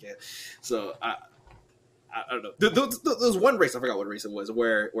Antonio. I was like, yeah, so I don't know. There was one race, I forgot what race it was,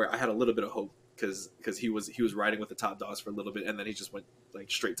 where I had a little bit of hope because he was riding with the top dogs for a little bit, and then he just went like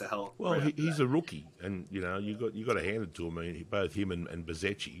straight to hell. Well, he's a rookie, and you know you got to hand it to him. I mean, both him and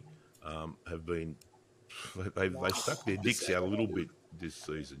Bezzecchi have been they stuck their dicks out a little bit this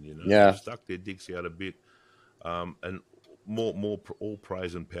season. You know, yeah, they stuck their dicks out a bit, and more all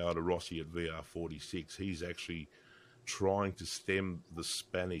praise and power to Rossi at VR46. He's actually trying to stem the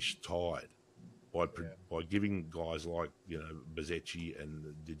Spanish tide by giving guys like, you know, Bezzecchi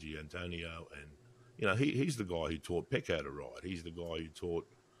and Di Gianantonio, and you know he's the guy who taught Pecco to ride. He's the guy who taught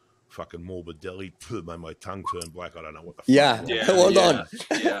fucking Morbidelli. Made my tongue turn black. I don't know what the fuck. Yeah, hold on.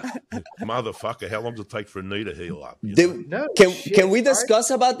 Yeah. Motherfucker, how long does it take for a knee to heal up? Can we discuss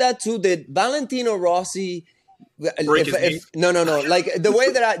about that too? Did Valentino Rossi? No. Like the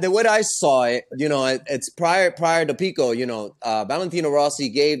way that I saw it, you know, it's prior to Pico. You know, Valentino Rossi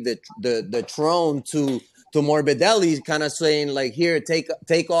gave the throne to Morbidelli, kind of saying like, here, take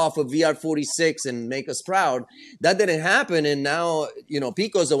off of VR46 and make us proud. That didn't happen, and now you know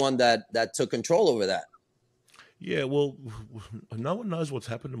Pico's the one that took control over that. Yeah, well, no one knows what's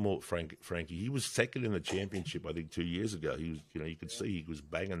happened to Frankie. He was second in the championship, I think, 2 years ago. He was, you know, you could see he was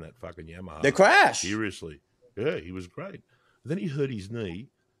banging that fucking Yamaha. The crash, seriously. Yeah, he was great. Then he hurt his knee,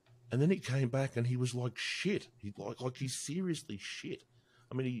 and then he came back and he was like shit. Like he's seriously shit.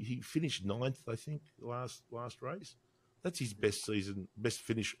 I mean, he finished 9th, I think, last race. That's his best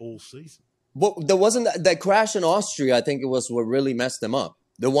finish all season. Well, there wasn't that crash in Austria. I think it was what really messed him up.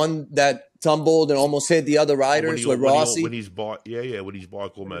 The one that tumbled and almost hit the other riders with Rossi. When his bike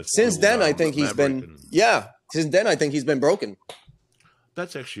almost. Since then, I think he's been. Since then, I think he's been broken.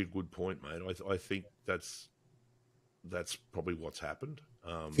 That's actually a good point, mate. I think that's probably what's happened.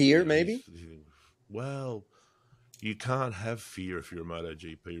 Fear, maybe? Well, you can't have fear if you're a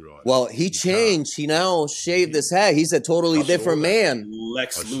MotoGP rider. Well, he changed. He now shaved his head. He's a totally different man.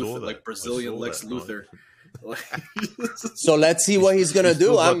 Lex Luthor, like Brazilian Lex Luthor. So let's see what he's gonna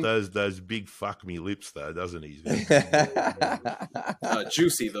do. Got those big fuck me lips though, doesn't he?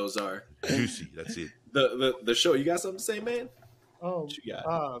 Juicy, those are juicy. That's it. The show. You got something to say, man? Oh,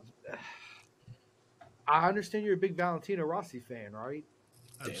 I understand you're a big Valentino Rossi fan, right?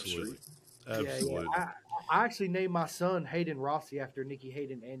 Absolutely. Yeah. I actually named my son Hayden Rossi after Nicky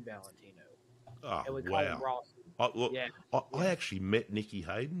Hayden and Valentino. Oh, and we call him Rossi. I actually met Nicky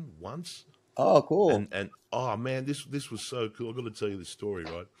Hayden once. Oh, cool. And oh man, this was so cool. I've got to tell you this story,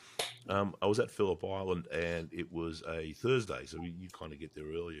 right? I was at Phillip Island, and it was a Thursday, so you kind of get there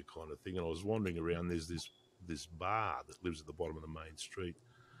earlier, kind of thing. And I was wandering around. There's this bar that lives at the bottom of the main street,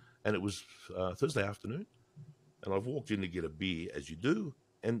 and it was Thursday afternoon, and I've walked in to get a beer, as you do,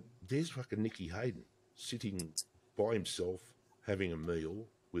 and there's fucking Nicky Hayden sitting by himself having a meal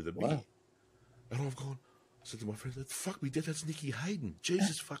with a beer. Wow. And I've gone, I said to my friend, fuck me, Dad, that's Nicky Hayden.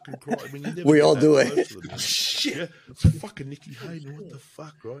 Jesus fucking Christ. I mean, you never we all do it. Shit. Yeah, it's fucking Nicky Hayden. What the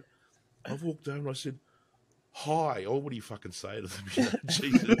fuck, right? I've walked over and I said, hi. Oh, what do you fucking say to them? You know,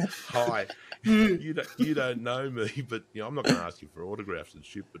 Jesus, hi. You don't know me, but you know, I'm not going to ask you for autographs and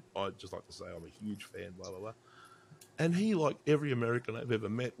shit, but I'd just like to say I'm a huge fan, blah, blah, blah. And he, like every American I've ever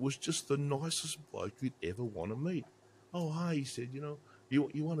met, was just the nicest bloke you'd ever want to meet. Oh, hi, he said, you know,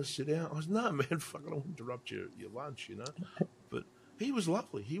 you want to sit down? I was, no, man, fuck, I don't want to interrupt your lunch, you know. But he was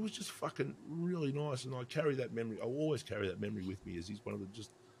lovely. He was just fucking really nice, and I carry that memory. I always carry that memory with me, as he's one of the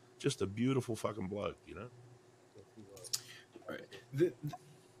just a beautiful fucking bloke, you know. All right.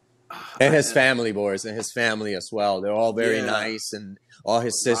 And his family, Boris, and his family as well. They're all very nice, and all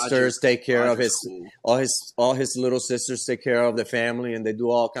his sisters take care of his cool. all his little sisters take care of the family, and they do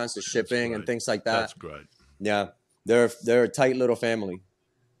all kinds of shipping and things like that. That's great. Yeah, they're a tight little family.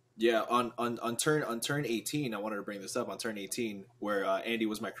 Yeah, on turn 18, I wanted to bring this up. On turn 18, where Andy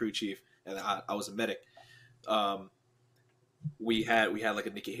was my crew chief and I was a medic. We had like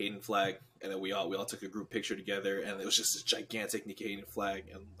a Nikki Hayden flag, and then we all took a group picture together, and it was just this gigantic Nikki Hayden flag.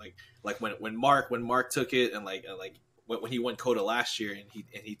 And like when Mark took it, and like when he won COTA last year, and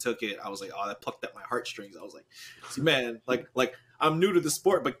he took it, I was like, oh, that plucked at my heartstrings. I was like, see, man, like I'm new to the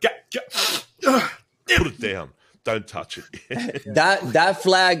sport, but put it down. Don't touch it. that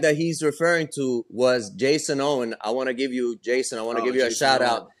flag that he's referring to was Jason Owen. I want to give you a shout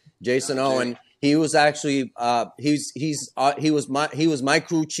out. Jason Owen. He was actually he was my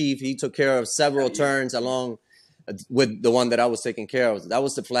crew chief. He took care of several turns along with the one that I was taking care of. That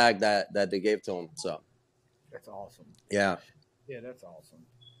was the flag that they gave to him. So that's awesome. Yeah. Yeah, that's awesome.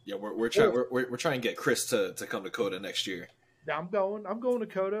 Yeah, we're trying to get Chris to come to COTA next year. I'm going to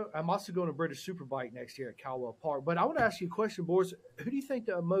COTA. I'm also going to British Superbike next year at Caldwell Park. But I want to ask you a question, Boris. Who do you think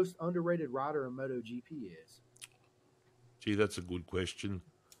the most underrated rider in MotoGP is? Gee, that's a good question.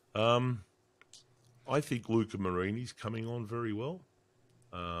 I think Luca Marini's coming on very well.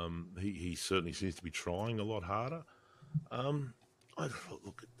 He certainly seems to be trying a lot harder. I don't know,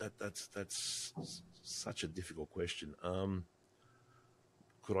 look, that's such a difficult question.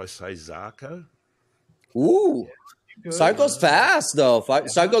 Could I say Zarco? Ooh. Zarco's fast though.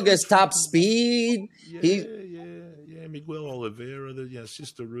 Zarco gets top speed. Yeah. Miguel Oliveira,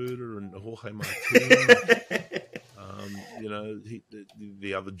 Sister Ruta, and Jorge Martin.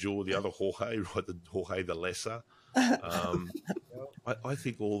 The other Jorge, right? The Jorge the Lesser. I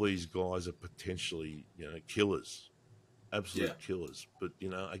think all these guys are potentially, killers, absolute killers. But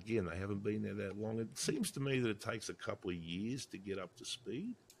again, they haven't been there that long. It seems to me that it takes a couple of years to get up to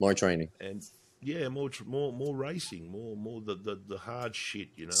speed. More training. And more racing, more the hard shit,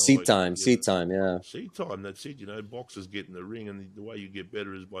 Seat time, yeah. Seat time, that's it. Boxers get in the ring, and the way you get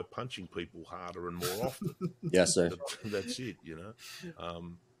better is by punching people harder and more often. Yes, sir. That's it,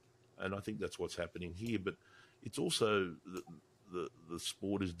 And I think that's what's happening here. But it's also the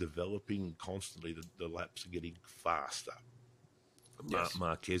sport is developing constantly. The laps are getting faster. Yes.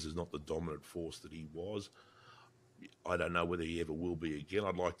 Marquez is not the dominant force that he was. I don't know whether he ever will be again.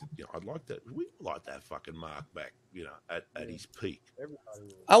 We'd like to have fucking Mark back, at his peak.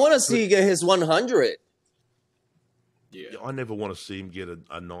 I want to see him get his 100. Yeah, I never want to see him get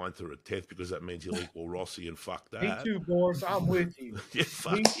a ninth or a 10th because that means he'll equal Rossi and fuck that. Me too, Boris. I'm with you. Yeah,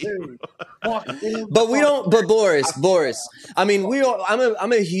 fuck Me too. But we don't. But Boris. I mean,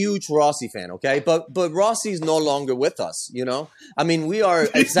 I'm a huge Rossi fan. Okay, but Rossi's no longer with us. I mean, we are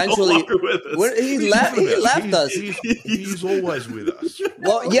essentially. He left us. He's always with us.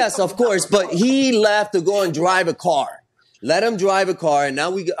 Well, yes, of course, but he left to go and drive a car. Let him drive a car, and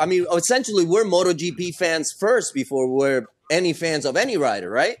now essentially, we're MotoGP fans first before we're any fans of any rider,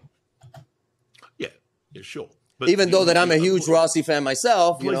 right? Yeah, sure. But even though that I'm a huge Rossi fan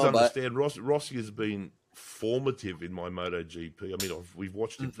myself, please understand, Rossi has been formative in my MotoGP. I mean, we've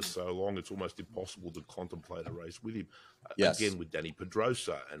watched him for so long; it's almost impossible to contemplate a race with him. Yes. Again, with Danny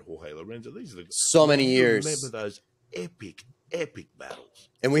Pedrosa and Jorge Lorenzo, these are so many years. Remember those epic battles,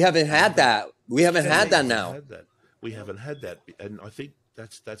 and we haven't had that. We haven't had that now. We haven't had that, and I think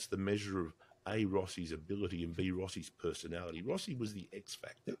that's the measure of A, Rossi's ability, and B, Rossi's personality. Rossi was the X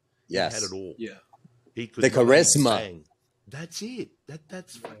factor. Yes, he had it all. Yeah, he could the charisma. That's it.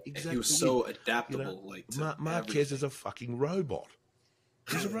 That's exactly. He was so adaptable. Marquez is a fucking robot.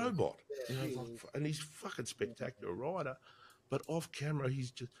 He's a robot, and he's fucking spectacular rider. But off camera,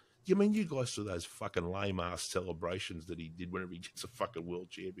 he's just. You mean you guys saw those fucking lame ass celebrations that he did whenever he gets a fucking world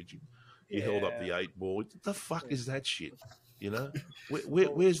championship? He held up the 8 ball. What the fuck is that shit?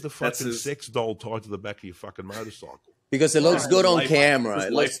 Where's the fucking sex doll tied to the back of your fucking motorcycle? Because it looks good on camera.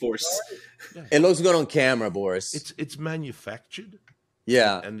 It looks force. It looks good on camera, Boris. It's manufactured.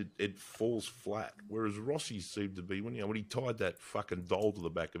 Yeah, and it falls flat. Whereas Rossi seemed to be when he tied that fucking doll to the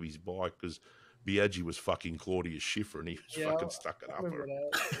back of his bike because Biaggi was fucking Claudia Schiffer and he was fucking stuck it up her.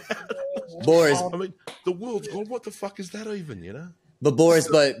 Boris, I mean, the world's gone. What the fuck is that even? But Boris,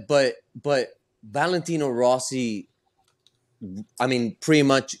 but Valentino Rossi, I mean, pretty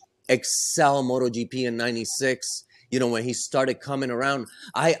much excel MotoGP in '96. When he started coming around,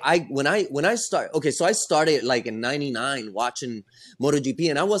 when I started like in '99 watching MotoGP,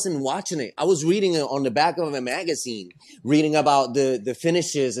 and I wasn't watching it. I was reading it on the back of a magazine, reading about the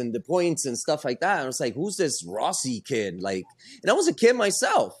finishes and the points and stuff like that. And I was like, who's this Rossi kid? And I was a kid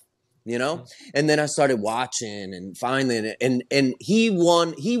myself. you know? And then I started watching and finally, and he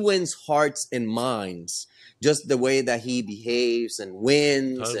wins hearts and minds, just the way that he behaves and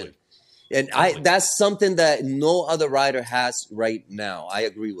wins. Totally. And that's something that no other rider has right now. I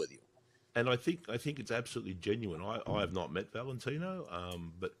agree with you. And I think it's absolutely genuine. I have not met Valentino,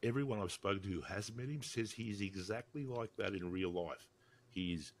 but everyone I've spoken to who has met him says he is exactly like that in real life.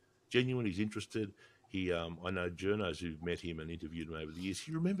 He's genuine. He's interested. I know journos who've met him and interviewed him over the years.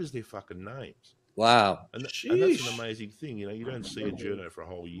 He remembers their fucking names. Wow. And that's an amazing thing. You know, you don't see a journo for a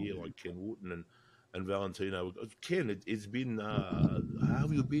whole year like Ken Wooten and Valentino. Ken, it's been, how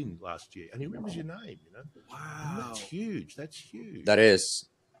have you been last year? And he remembers your name, you know? Wow. And that's huge. That's huge. That is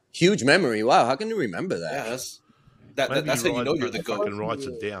huge memory. Wow. How can you remember that? Yeah, that's how you know you're the GOAT. Fucking writes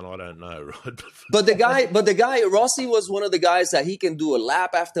it down. I don't know, right? But the guy, Rossi was one of the guys that he can do a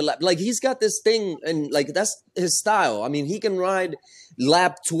lap after lap. Like, he's got this thing, and like, that's his style. I mean, he can ride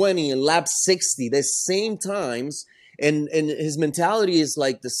lap 20 and lap 60 the same times, and his mentality is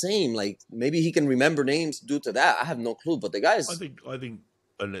like the same. Like, maybe he can remember names due to that. I have no clue. But the guys, I think,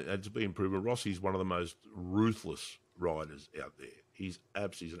 and it's been proven, Rossi's one of the most ruthless riders out there. He's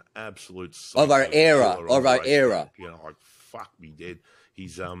an absolute of our era. You know, like, fuck me dead.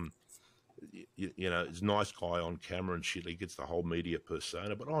 He's you know, he's a nice guy on camera and shit. He gets the whole media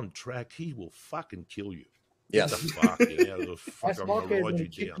persona, but on track, he will fucking kill you. Yeah. Get the fuck, you know, the fuck, That's I'm Marquez gonna when ride he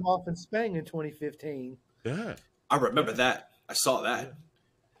you kicked down. him off in Spain in 2015. Yeah. I remember that. I saw that.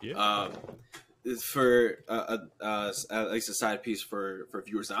 Yeah. For at least a side piece for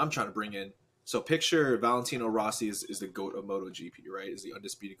viewers that I'm trying to bring in. So picture Valentino Rossi is the GOAT of MotoGP, right? Is the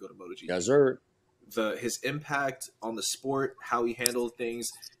undisputed GOAT of MotoGP. Yes, sir. His impact on the sport, how he handled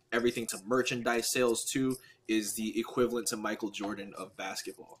things, everything to merchandise sales too, is the equivalent to Michael Jordan of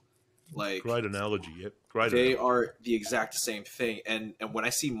basketball. Like, great analogy. Yep. Great. They analogy. are the exact same thing. And when I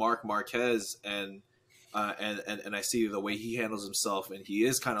see Marc Marquez and I see the way he handles himself, and he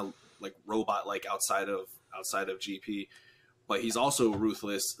is kind of like robot like outside of GP, but he's also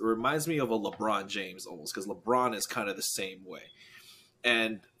ruthless. It reminds me of a LeBron James almost, because LeBron is kind of the same way.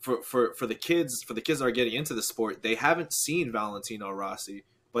 And for the kids that are getting into the sport, they haven't seen Valentino Rossi,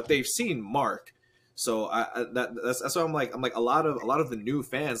 but they've seen Mark. So that's why I'm like a lot of the new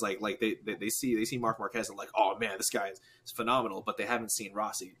fans like they see Marc Marquez and like, oh man, this guy is phenomenal, but they haven't seen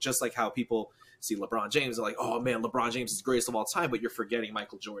Rossi. Just like how people see LeBron James, they're like, oh man, LeBron James is the greatest of all time, but you're forgetting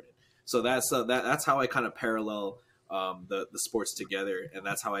Michael Jordan. So that's how I kind of parallel the sports together, and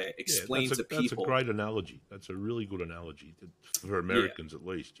that's how I explain to people. That's a great analogy. That's a really good analogy for Americans, at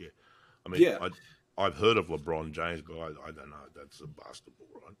least. Yeah, I mean, I've heard of LeBron James, but I don't know. That's a basketball,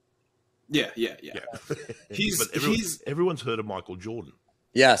 right? Yeah. Everyone's heard of Michael Jordan.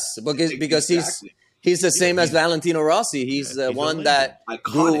 Yes, because he's the same as Valentino Rossi. He's the one that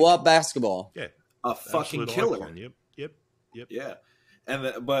grew up basketball. Yeah, a fucking killer. Icon. Yep. Yeah, and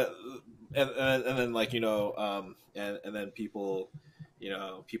then like, you know, and then people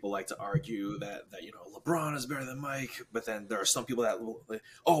like to argue that you know, LeBron is better than Mike, but then there are some people that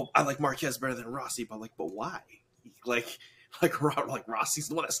I like Marquez better than Rossi, but why? Like Rossi's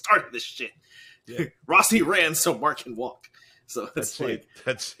the one that started this shit. Yeah. Rossi ran so Mark can walk. So that's it.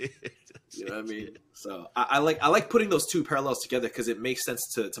 You know what I mean? So I like putting those two parallels together because it makes sense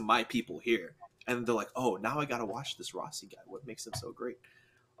to my people here. And they're like, oh, now I gotta watch this Rossi guy. What makes him so great?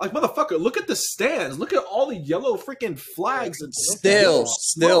 Like, motherfucker, look at the stands. Look at all the yellow freaking flags. And still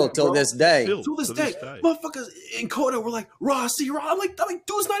till this day. To this day. Motherfuckers in Coda were like, Rossi. I'm like,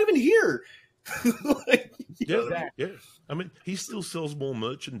 dude's not even here. Yeah. I mean, he still sells more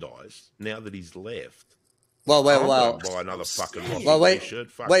merchandise now that he's left. Well. Buy another fucking Rossi t-shirt.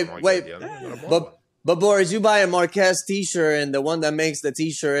 But Boris, you buy a Marquez t-shirt, and the one that makes the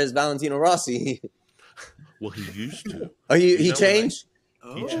t-shirt is Valentino Rossi. Well, he used to. Oh, he changed?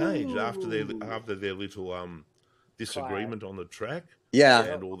 He changed after their little disagreement on the track. Yeah.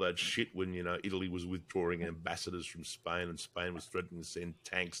 And all that shit when, you know, Italy was withdrawing ambassadors from Spain and Spain was threatening to send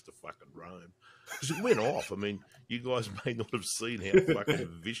tanks to fucking Rome. Because it went off. I mean, you guys may not have seen how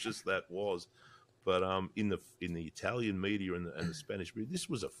fucking vicious that was. But in the Italian media and the Spanish media, this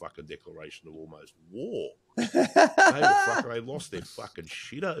was a fucking declaration of almost war. They lost their fucking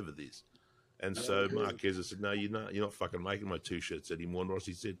shit over this. And so Marquez said, no, you're not fucking making my t-shirts anymore. And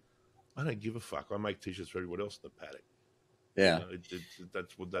Rossi said, I don't give a fuck. I make t-shirts for everyone else in the paddock. Yeah. You know,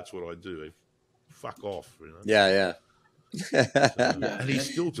 that's what I do. Fuck off. You know? Yeah. And he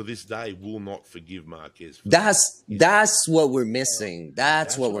still to this day will not forgive Marquez. That's what we're missing.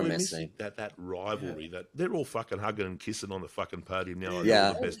 That's what we're missing. That rivalry. That they're all fucking hugging and kissing on the fucking podium now.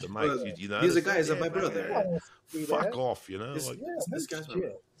 Yeah. The best of mates. You know, he's a guy. He's my brother. Fuck off. You know. This guy's my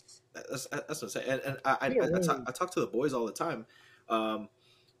brother. That's what I'm saying. And I talk to the boys all the time.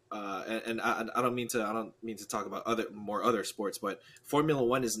 And I don't mean to talk about other sports, but Formula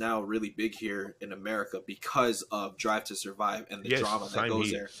One is now really big here in America because of Drive to Survive and the drama that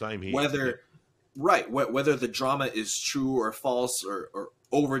goes there. Same here. Whether the drama is true or false or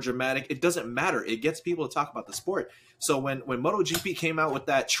over dramatic, it doesn't matter. It gets people to talk about the sport. So when MotoGP came out with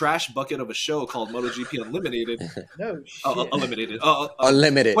that trash bucket of a show called MotoGP Unlimited,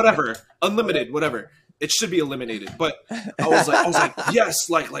 Unlimited, whatever. It should be eliminated, but I was like, yes,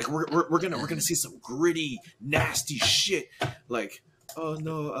 like we're gonna see some gritty, nasty shit. Like, oh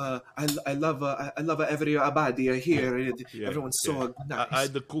no, I love every Abadia here. Everyone's so nice. I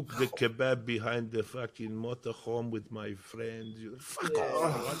had to cook the kebab behind the fucking motorhome with my friends. Fuck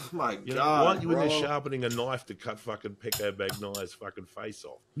off! Oh my God! Why aren't you in there sharpening a knife to cut fucking Pecco Bagnai's fucking face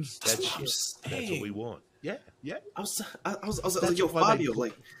off? That's what we want. Yeah. I was like, yo, Fabio,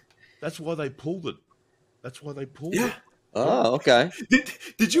 like, that's why they pulled it. It. Oh, okay.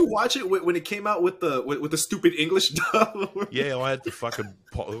 Did you watch it when it came out with the stupid English dub? Yeah, I had to fucking.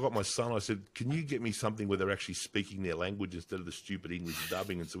 I got my son. I said, "Can you get me something where they're actually speaking their language instead of the stupid English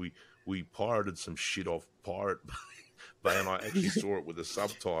dubbing?" And so we pirated some shit off Pirate Bay, and I actually saw it with the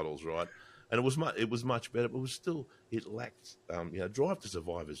subtitles, right? And it was much better, but it was still, it lacked. Drive to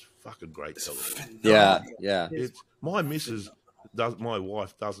Survive is fucking great television. Yeah. It's my missus. My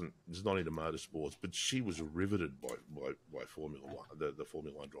wife is not into motorsports, but she was riveted by Formula One, the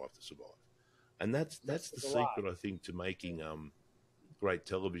Formula One Drive to Survive, and that's the secret, I think, to making great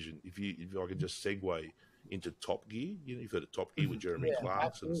television. If I could just segue into Top Gear, you've heard of Top Gear with Jeremy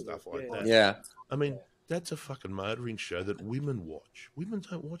Clarkson and stuff like that. Yeah, I mean that's a fucking motoring show that women watch. Women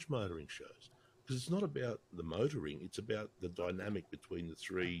don't watch motoring shows because it's not about the motoring; it's about the dynamic between the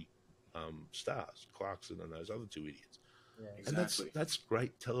three stars, Clarkson and those other two idiots. Yeah, exactly. And that's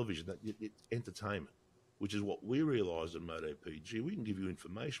great television. It's entertainment, which is what we realised at MotoPG. We can give you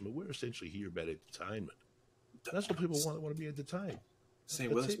information, but we're essentially here about entertainment. That's what people want. They want to be entertained.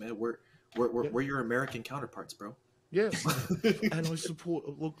 Same with us, man. We're your American counterparts, bro. Yeah, and I support.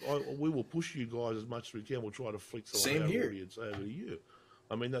 Look, we will push you guys as much as we can. We'll try to flick some of our audience over to you.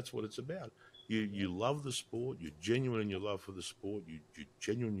 I mean, that's what it's about. You love the sport. You're genuine in your love for the sport. You're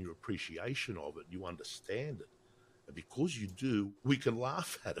genuine in your appreciation of it. You understand it. Because you do, we can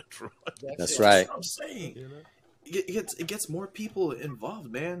laugh at it, right? That's right. That's what I'm saying. It gets more people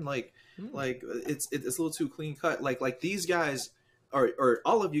involved, man. Like it's a little too clean cut. Like these guys or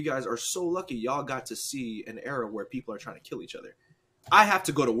all of you guys are so lucky y'all got to see an era where people are trying to kill each other. I have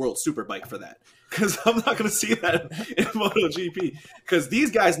to go to World Superbike for that because I'm not going to see that in MotoGP because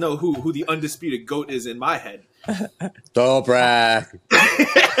these guys know who the undisputed GOAT is in my head. Toprak.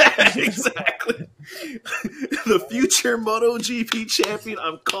 Exactly. The future MotoGP champion.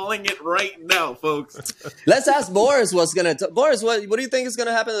 I'm calling it right now, folks. Let's ask Boris what's going to... Boris, what do you think is going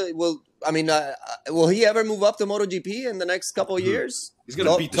to happen? Will he ever move up to MotoGP in the next couple of years? He's going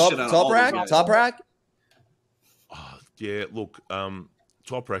to beat the shit out of all those guys. Toprak? Yeah, look,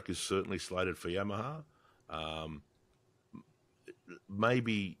 Toprak is certainly slated for Yamaha.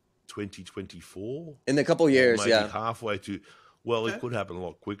 Maybe 2024. In a couple of years, maybe yeah. Halfway to... Well, it could happen a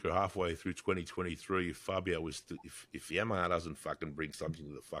lot quicker, halfway through 2023 if Fabio was... If Yamaha doesn't fucking bring something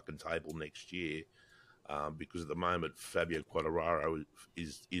to the fucking table next year, because at the moment, Fabio Quartararo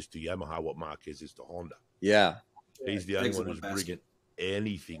is to Yamaha what Marquez is to Honda. Yeah. He's the only one who's bringing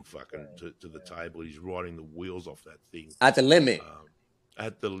anything fucking to the table. He's riding the wheels off that thing. At the limit.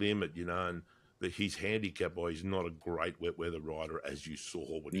 At the limit, and he's handicapped by he's not a great wet weather rider, as you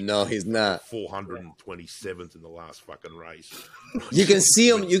saw when he's not 427th in the last fucking race. You can see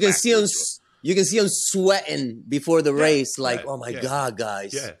him. You can see him sweating before the race. Like, oh my god,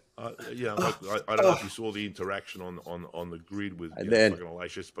 guys. Yeah. I don't know if you saw the interaction on the grid with fucking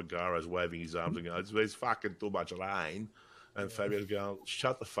Alessio Spargaro's waving his arms and going, "There's fucking too much rain." And Fabio's going,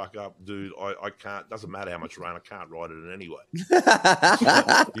 "Shut the fuck up, dude. I can't. Doesn't matter how much rain. I can't ride it in anyway.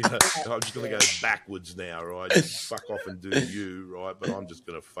 I'm just going to go backwards now, right? Just fuck off and do you, right? But I'm just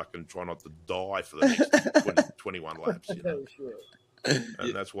going to fucking try not to die for the next 21 laps,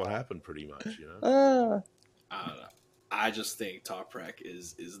 And that's what happened pretty much, I don't know. I just think Toprak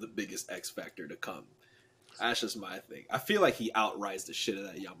is the biggest X factor to come. That's just my thing. I feel like he outrides the shit of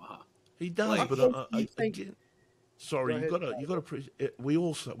that Yamaha. He does, but again... Sorry, you got to. We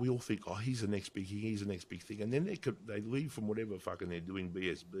all think, oh, he's the next big thing. He's the next big thing, and then they leave from whatever fucking they're doing,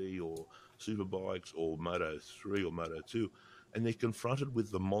 BSB or Superbikes or Moto 3 or Moto 2, and they're confronted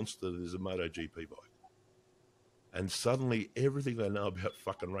with the monster that is a MotoGP bike, and suddenly everything they know about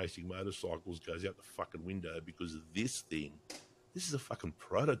fucking racing motorcycles goes out the fucking window because this thing This is a fucking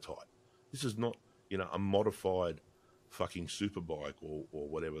prototype. This is not, a modified fucking superbike or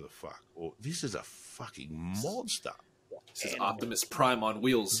whatever the fuck. Or this is a fucking monster. This is Optimus Prime on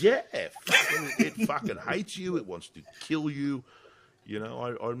wheels. Yeah, it fucking hates you. It wants to kill you.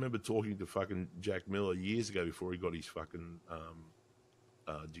 I remember talking to fucking Jack Miller years ago before he got his fucking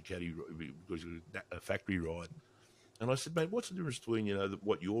Ducati because a factory ride. And I said, mate, what's the difference between,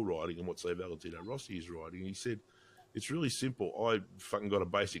 what you're riding and what, say, Valentino Rossi is riding? And he said, it's really simple. I fucking got a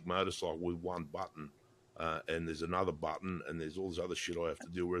basic motorcycle with one button, and there's another button, and there's all this other shit I have to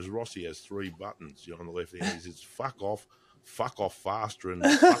do. Whereas Rossi has 3 buttons, on the left hand. He says, fuck off faster, and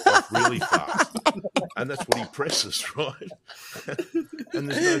fuck off really fast. And that's what he presses, right? And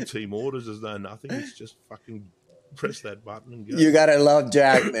there's no team orders, there's no nothing. It's just fucking press that button and go. You gotta love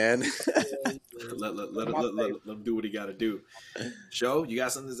Jack, man. let him do what he gotta do. Joe, you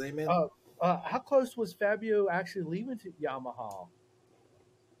got something to say, man? How close was Fabio actually leaving to Yamaha?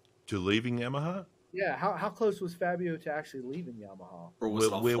 To leaving Yamaha? Yeah, how close was Fabio to actually leaving Yamaha? Or was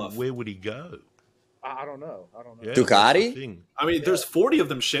it all fluff? Where would he go? I don't know. Yeah, Ducati? I mean, there's 40 of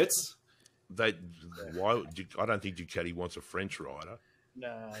them shits. I don't think Ducati wants a French rider.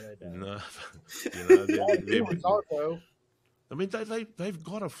 No, they don't. No, I mean, they've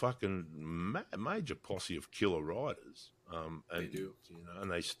got a fucking major posse of killer riders. And, they do. And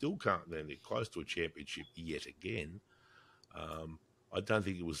they still can't. They're close to a championship yet again. I don't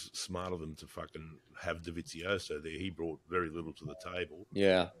think it was smart of them to fucking have Dovizioso there. He brought very little to the table.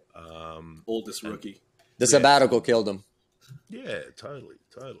 Yeah. Oldest rookie. The sabbatical killed him. Yeah, totally.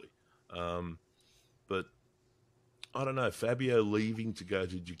 But I don't know. Fabio leaving to go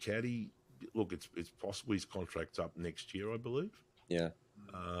to Ducati. Look, it's possible his contract's up next year, I believe. Yeah.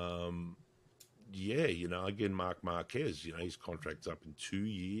 Again, Marc Marquez, his contract's up in 2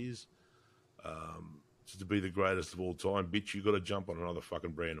 years. To be the greatest of all time, bitch, you got to jump on another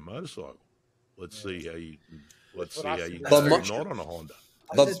fucking brand of motorcycle. Let's see how you go not on a Honda.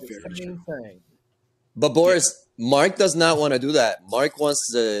 That's the main thing. But Boris, Mark does not want to do that. Mark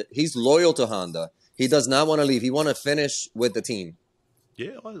he's loyal to Honda. He does not want to leave. He want to finish with the team.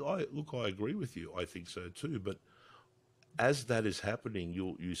 Yeah, I agree with you. I think so too. But as that is happening,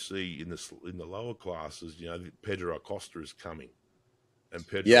 you see in the lower classes, Pedro Acosta is coming, and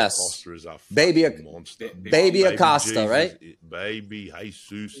Pedro Acosta is a fucking monster. Baby Acosta, Jesus, right? Baby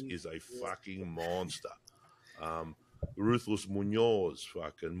Jesus is a fucking monster. Ruthless Munoz,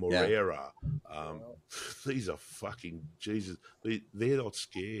 fucking Morera. These are fucking Jesus. They're not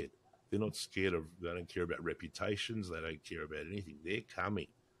scared. They're not scared of. They don't care about reputations. They don't care about anything. They're coming.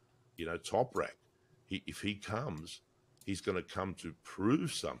 Top Rack. If he comes, he's going to come to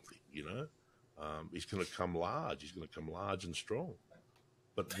prove something. He's going to come large. He's going to come large and strong.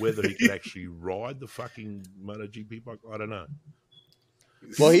 But whether he can actually ride the fucking MotoGP bike, I don't know.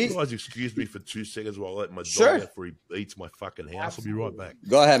 Well, you guys excuse me for 2 seconds while I let my dog out before he eats my fucking house. I'll be right back.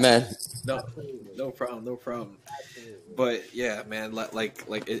 Go ahead, man. No problem. But yeah, man, like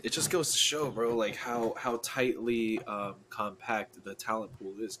it just goes to show, bro, like how tightly compact the talent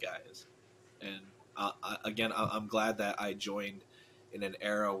pool is, guys. And I'm glad that I joined in an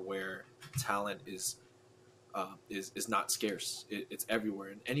era where talent is not scarce. It's everywhere,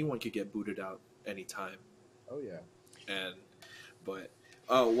 and anyone could get booted out anytime. Oh yeah.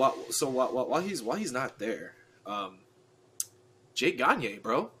 While he's not there, Jake Gagne,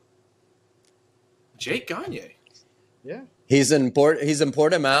 bro. Jake Gagne. Yeah. He's in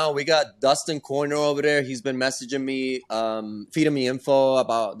Portimao. We got Dustin Corner over there. He's been messaging me, feeding me info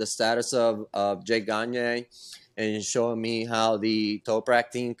about the status of Jake Gagne, and showing me how the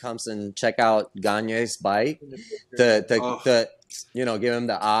Toprak team comes and check out Gagne's bike to give him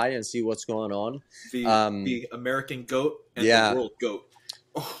the eye and see what's going on. The American goat and the world goat.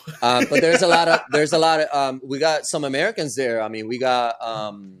 But there's a lot of we got some Americans there. I mean, we got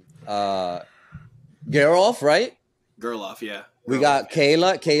Gerolf, right? Gerloff, yeah. We got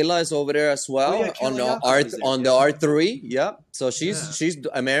Kayla. Kayla is over there as well on the R3. Yep. So she's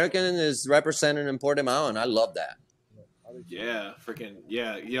American and is representing in Portimao, and I love that. Yeah, freaking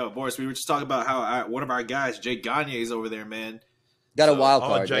yeah. Yo, Boris, we were just talking about how one of our guys, Jake Gagne, is over there, man. Got a wild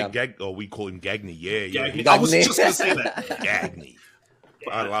card. We call him Gagne. Yeah. I was just gonna say that. Gagne.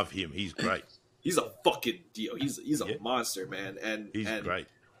 I love him. He's great. He's a fucking deal. He's a monster, man. And he's great.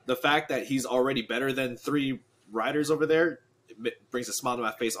 The fact that he's already better than 3 riders over there brings a smile to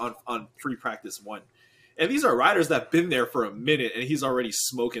my face on pre-practice 1. And these are riders that have been there for a minute, and he's already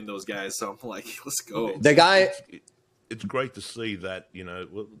smoking those guys. So I'm like, let's go. The guy. It's great to see that.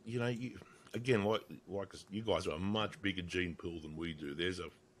 Again, like you guys are a much bigger gene pool than we do. There's a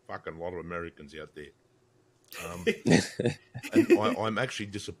fucking lot of Americans out there. And I'm actually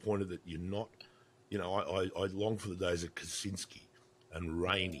disappointed that you're not. You know, I long for the days of Kaczynski and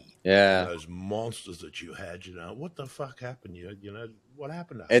Rainey. Yeah. Those monsters that you had. You know, what the fuck happened? You know what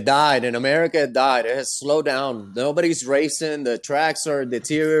happened? It died in America. It died. It has slowed down. Nobody's racing. The tracks are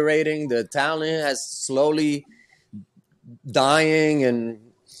deteriorating. The talent has slowly dying, and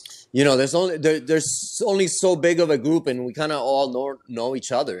you know, there's only so big of a group, and we kind of all know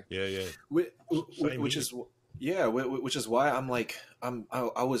each other. Yeah. Which is why I'm like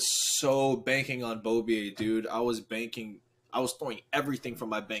I was so banking on Bobier, dude. I was throwing everything from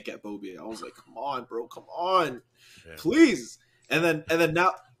my bank at Bobier. I was like, come on, bro, come on, please. And then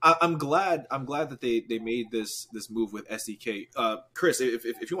now I'm glad that they made this move with SDK. Chris,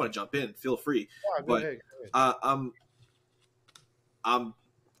 if you want to jump in, feel free. Oh, go ahead. I'm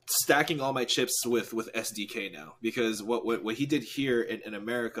stacking all my chips with SDK now, because what he did here in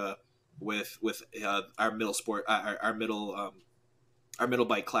America with our middle sport, our middle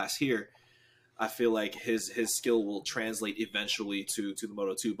bike class here, I feel like his skill will translate eventually to the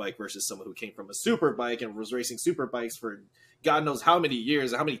Moto2 bike versus someone who came from a super bike and was racing super bikes for God knows how many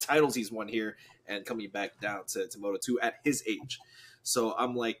years, how many titles he's won here, and coming back down to Moto2 at his age. So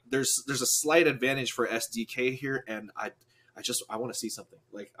I'm like, there's a slight advantage for SDK here, and I want to see something.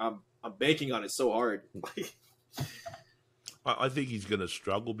 Like I'm banking on it so hard. I think he's going to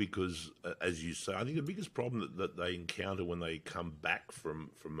struggle because, as you say, I think the biggest problem that they encounter when they come back from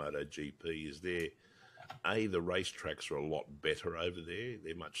MotoGP is the racetracks are a lot better over there.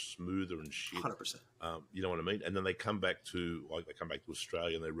 They're much smoother and shit. 100%. You know what I mean? And then they come back to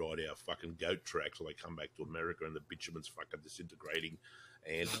Australia and they ride our fucking goat tracks, or they come back to America and the bitumen's fucking disintegrating,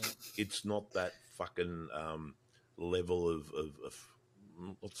 and it's not that fucking level of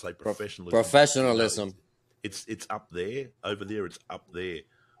let's say professionalism. It's up there. Over there, it's up there.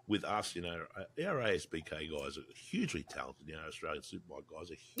 With us, you know, our ASBK guys are hugely talented. You know, Australian Superbike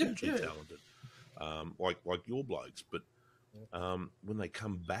guys are hugely talented, like your blokes. But when they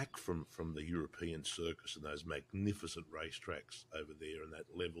come back from the European circus and those magnificent racetracks over there, and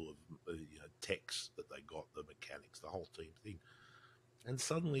that level of techs that they got, the mechanics, the whole team thing, and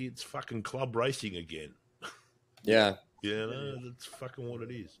suddenly it's fucking club racing again. Yeah. That's fucking what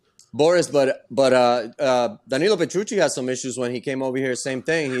it is. Boris, but Danilo Petrucci had some issues when he came over here. Same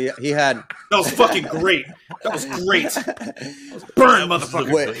thing. He had. That was fucking great. That was great. Burn,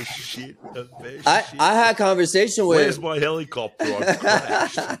 motherfucker. Shit. I had conversation with. Where's my helicopter? I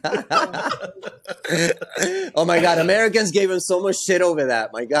crashed. Oh my God! Americans gave him so much shit over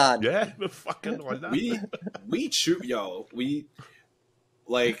that. My God. Yeah, but fucking like that. We shoot, yo. We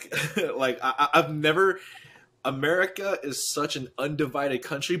like I've never. America is such an undivided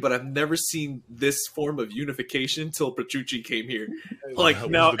country, but I've never seen this form of unification till Petrucci came here. Like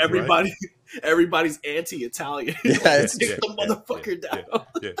now, everybody's anti-Italian. Yeah, take the motherfucker down.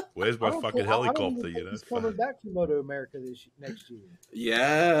 Yeah. Where's my fucking helicopter? He's coming back to Moto America next year.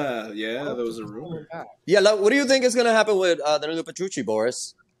 Yeah, there was a rumor. Yeah, what do you think is going to happen with Danilo Petrucci,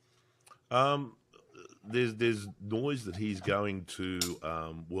 Boris? There's noise that he's going to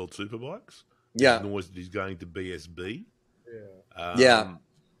World Superbikes. Yeah, noise that he's going to BSB. Yeah,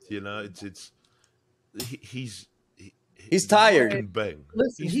 you know, he's tired. Bang.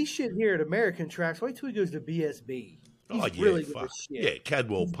 Listen, he's shit here at American tracks. Wait till he goes to BSB. He's really good as shit. Yeah,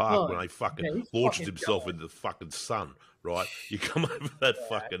 Cadwell Park, when he fucking launched himself into the fucking sun, right? You come over that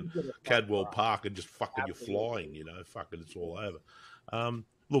fucking Cadwell Park and just fucking you're flying, you know, fucking it's all over.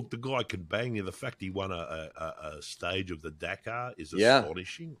 Look, the guy can bang you. The fact he won a stage of the Dakar is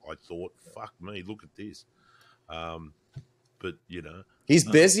astonishing. I thought, fuck me, look at this. But, you know. He's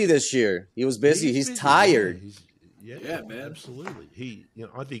busy this year. He was busy. He's tired. Yeah, man. Absolutely.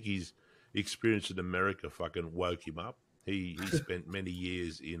 I think his experience in America fucking woke him up. He spent many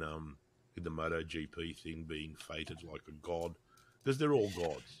years in the MotoGP thing, being fated like a god. Because they're all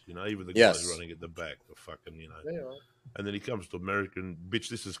gods, you know, even the guys running at the back are fucking, you know. And then he comes to America and, bitch,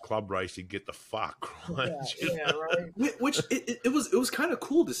 this is club racing, get the fuck, right? Right. Which it was kind of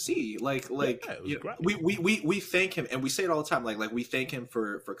cool to see. Like you know, we thank him, and we say it all the time, like we thank him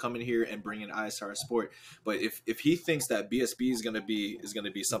for coming here and bringing eyes to our sport. But if he thinks that BSB is gonna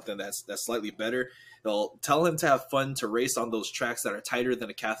be something that's slightly better, they'll tell him to have fun, to race on those tracks that are tighter than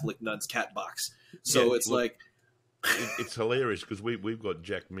a Catholic nun's cat box. So it's hilarious because we've got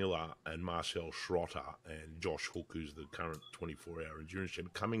Jack Miller and Marcel Schrotter and Josh Hook, who's the current 24-hour endurance champion,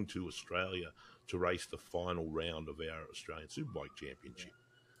 coming to Australia to race the final round of our Australian Superbike Championship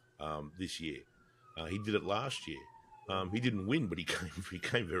this year. He did it last year. He didn't win, but he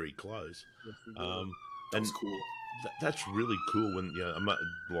came very close. That's cool. that's really cool when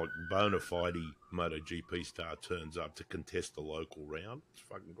like bona fide MotoGP star turns up to contest the local round. It's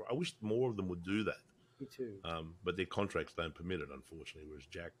fucking great. I wish more of them would do that. Me too. But their contracts don't permit it, unfortunately. Whereas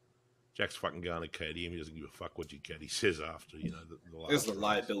Jack's fucking going to KTM. He doesn't give a fuck what your caddy says after. The last There's the race.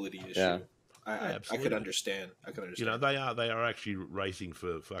 liability issue. Yeah. I could understand. They are actually racing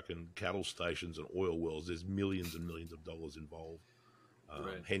for fucking cattle stations and oil wells. There's millions and millions of dollars involved.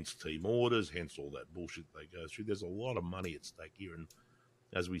 Right. Hence team orders, hence all that bullshit they go through. There's a lot of money at stake here, and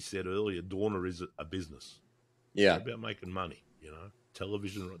as we said earlier, Dorna is a business. Yeah, it's about making money.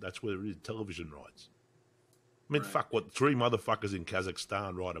 Television. That's where it is. Television rights. I mean, fuck, what 3 motherfuckers in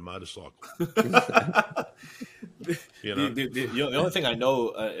Kazakhstan ride a motorcycle? The only thing I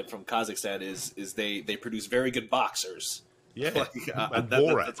know from Kazakhstan is they produce very good boxers. Yeah, and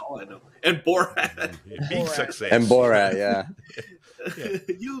Borat. That's all I know. And Borat. Big success. And Borat, yeah.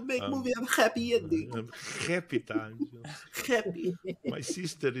 You make movie, I'm happy ending. Happy times. Happy. My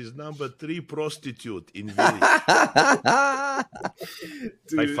sister is number 3 prostitute in village.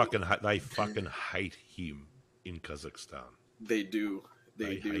 They fucking hate him in Kazakhstan. They do.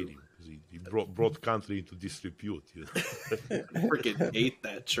 They hate him because he brought the country into disrepute. Freaking ate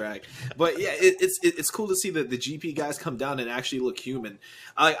that track. But yeah, it's cool to see that the GP guys come down and actually look human.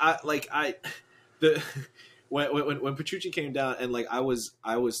 When Petrucci came down, and like I was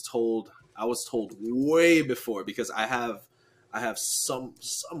told way before, because I have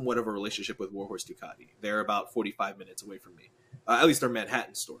somewhat of a relationship with Warhorse Ducati. They're about 45 minutes away from me, at least their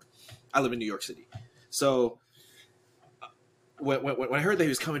Manhattan store. I live in New York City, so when I heard that he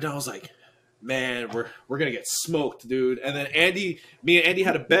was coming down, I was like, man, we're gonna get smoked, dude. And then me and Andy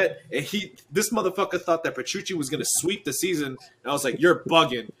had a bet, and this motherfucker thought that Petrucci was gonna sweep the season, and I was like, you're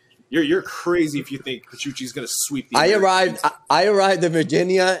bugging. You're crazy if you think Petrucci's going to sweep the I arrived in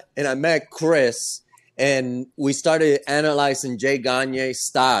Virginia, and I met Chris, and we started analyzing Jay Gagne's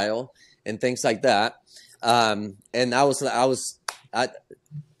style and things like that. And I was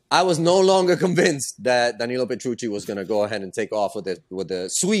no longer convinced that Danilo Petrucci was going to go ahead and take off with the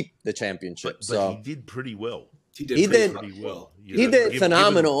sweep the championship. But he did pretty well. He did pretty well. He did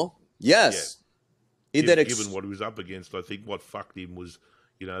phenomenal. Yes. Yeah. Given what he was up against, I think what fucked him was,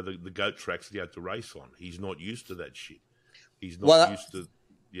 the goat tracks that he had to race on. He's not used to that shit. He's not used to,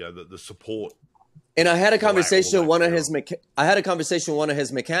 the support. And I had a conversation with one of his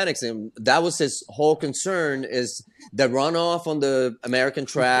mechanics, and that was his whole concern: is the runoff on the American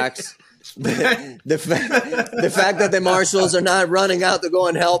tracks, the fact that the marshals are not running out to go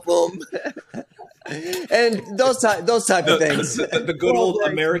and help him, and those type of things. The good old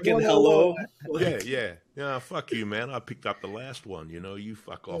American hello. Yeah. Yeah, fuck you, man. I picked up the last one. You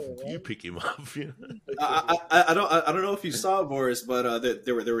fuck off. You pick him up. I don't know if you saw, Boris, but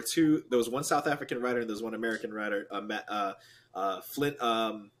there were two. There was one South African rider and there was one American rider.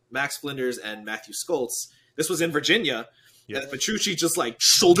 Max Flinders and Matthew Skoltz. This was in Virginia. Yeah. And Petrucci just like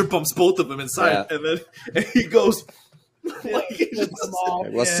shoulder bumps both of them inside, and he goes.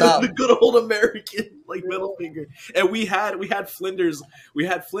 What's up? The good old American middle finger. And we had Flinders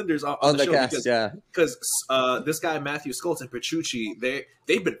on the show cast, because this guy Matthew Skoltz and Petrucci,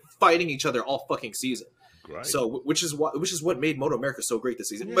 they've been fighting each other all fucking season. Great. So which is what made Moto America so great this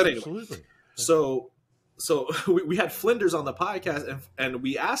season. Yeah, but anyway, absolutely. So we had Flinders on the podcast, and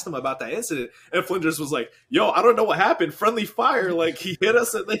we asked him about that incident, and Flinders was like, "Yo, I don't know what happened. Friendly fire, like he hit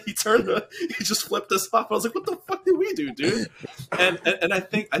us, and then he just flipped us off." I was like, "What the fuck did we do, dude?" And I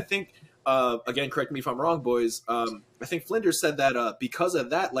think again, correct me if I'm wrong, boys. I think Flinders said that because of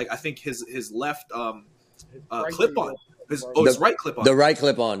that, like I think his left clip on, his right clip on, the right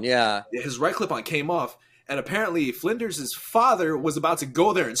clip on, his right clip on came off. And apparently Flinders' father was about to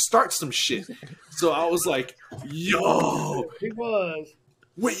go there and start some shit. So I was like, yo. He was.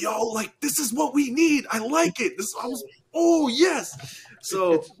 Wait, yo, like, this is what we need. I like it. Oh, yes.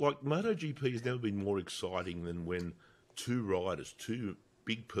 So, it's like MotoGP has never been more exciting than when two riders, two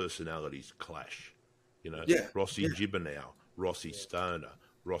big personalities clash. Rossi Gibernau, Rossi Stoner,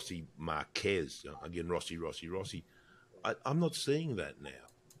 Rossi Marquez. Again, Rossi. I'm not seeing that now.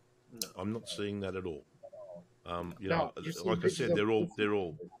 No. I'm not seeing that at all. Like I said, they're all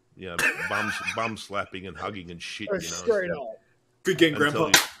bum slapping and hugging and shit. Straight up. Good game,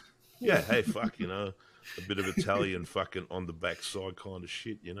 Grandpa. Hey, fuck, a bit of Italian fucking on the backside kind of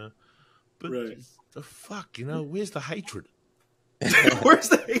shit, But the fuck, where's the hatred? Where's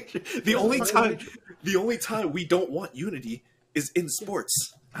the hatred? The only time we don't want unity is in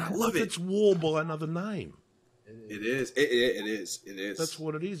sports. I love it. It's war by another name. It is. It is. That's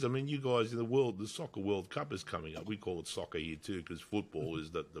what it is. I mean, you guys in the Soccer World Cup is coming up. We call it soccer here too, because football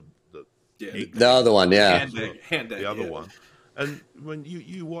is the Yeah, the other one, yeah. Hand the other one. And when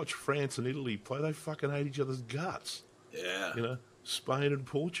you watch France and Italy play, they fucking hate each other's guts. Yeah. You know, Spain and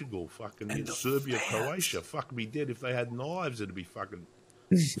Portugal, fucking Serbia, Croatia, fuck me dead. If they had knives, it'd be fucking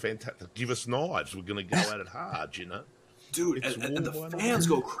fantastic. Give us knives, we're gonna go at it hard, you know. Dude, and the fans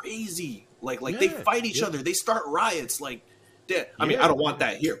go crazy. Like they fight each other. They start riots. Like, I mean, I don't want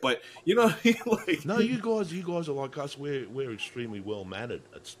that here, but you know, like, no, you guys are like us. We're extremely well mannered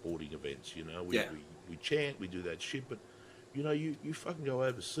at sporting events. You know, we chant, we do that shit, but you know, you fucking go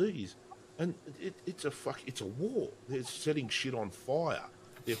overseas, and it's a war. They're setting shit on fire.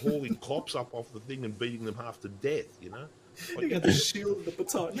 They're hauling cops up off the thing and beating them half to death. You know. Like, you got the shield and the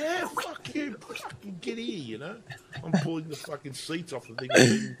baton. Yeah, fuck you. Fucking get here, you know. I'm pulling the fucking seats off the thing and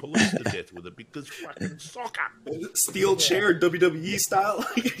beating police to death with it because fucking soccer. Steel chair, WWE style.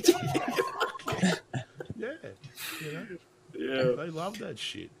 Yeah, you know. Yeah, they love that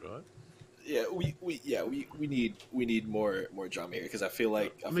shit, right? Yeah, we need more drama here because I feel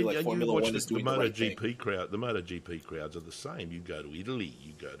like Formula One is doing the right thing. The MotoGP crowds are the same. You go to Italy,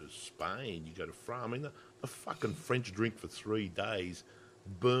 you go to Spain, you go to France. I mean, the fucking French drink for 3 days,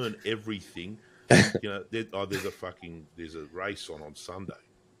 burn everything. You know, there's a race on Sunday.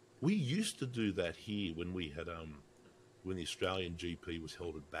 We used to do that here when we had when the Australian GP was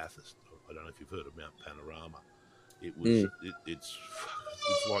held at Bathurst. I don't know if you've heard of Mount Panorama. It was it's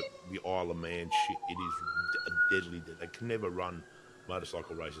like the Isle of Man shit. It is deadly. They can never run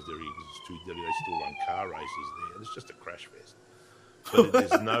motorcycle races there because it's too deadly. They still run car races there, and it's just a crash fest. But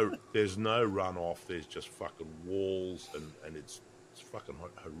there's no runoff. There's just fucking walls, and it's fucking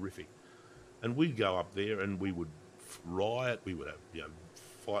horrific. And we'd go up there and we would riot. We would have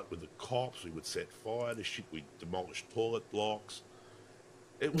fight with the cops. We would set fire to shit. We'd demolish toilet blocks.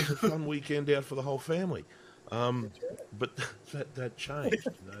 It was a fun weekend out for the whole family. But that changed.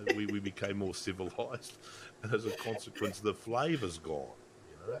 You know, we became more civilized, and as a consequence, the flavour's gone.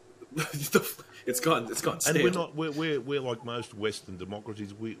 You know? It's gone. And we're not. We're like most Western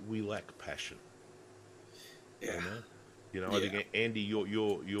democracies. We lack passion. Yeah. You know. I think Andy, you're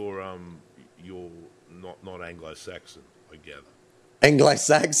not Anglo-Saxon, I gather.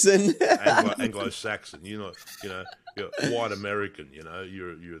 Anglo-Saxon. Anglo-Saxon. You're white American. You know,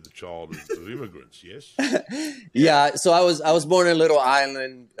 you're the child of immigrants. Yes. Yeah. So I was born in a little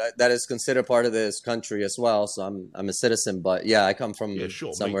island that is considered part of this country as well. So I'm a citizen, but yeah, I come from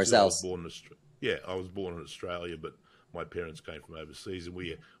somewhere else. I was born in Australia, but my parents came from overseas, and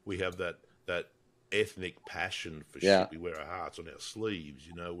we have that ethnic passion for shit. We wear our hearts on our sleeves,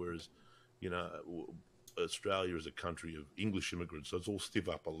 you know. Whereas, you know, Australia is a country of English immigrants, so it's all stiff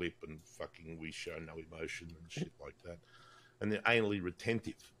upper lip and fucking we show no emotion and shit like that, and they're anally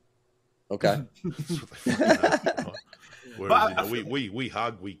retentive. Okay. That's what they fucking are, right? Whereas we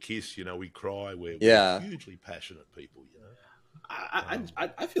hug, we kiss, you know, we cry. We're hugely passionate people, you know.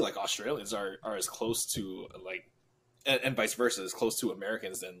 I feel like Australians are as close to like. And vice versa, as close to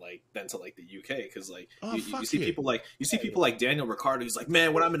Americans than to the UK, because you see people like Daniel Ricciardo. He's like,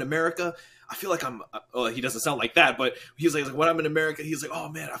 man, when I'm in America, I feel like I'm. He doesn't sound like that, but he's like when I'm in America, he's like, oh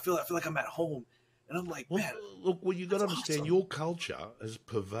man, I feel like I'm at home, and I'm like, man, look, you got to understand, your culture has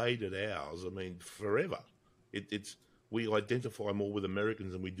pervaded ours. I mean, forever. We identify more with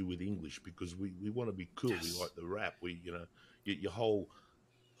Americans than we do with English because we want to be cool. Yes. We like the rap. Your whole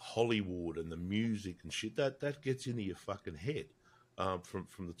Hollywood and the music and shit that gets into your fucking head from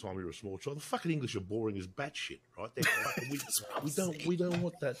the time you're a small child. The fucking English are boring as batshit, right? We don't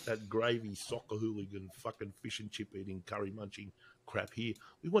want that gravy soccer hooligan fucking fish and chip eating curry munching crap here.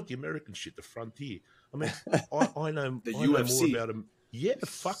 We want the American shit, the frontier. I mean, I know the I UFC. know more about them. Yeah,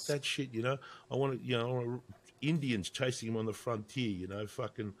 fuck that shit. You know, I want Indians chasing him on the frontier. You know,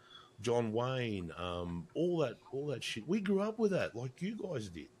 fucking John Wayne, all that shit. We grew up with that, like you guys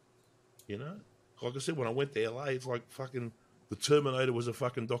did. You know, like I said, when I went to LA, it's like fucking The Terminator was a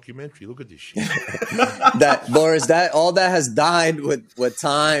fucking documentary. Look at this shit. Boris, all that has died with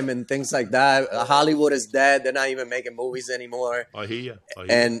time and things like that. Hollywood is dead. They're not even making movies anymore. I hear you.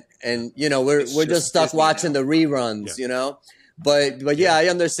 And you know, we're just stuck watching the reruns. You know. But yeah, I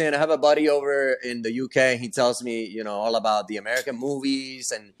understand. I have a buddy over in the UK. He tells me, you know, all about the American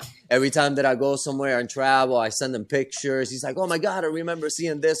movies. And every time that I go somewhere and travel, I send him pictures. He's like, oh my God, I remember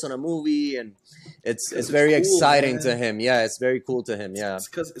seeing this on a movie. And it's very cool, exciting to him. Yeah, it's very cool to him. Yeah. It's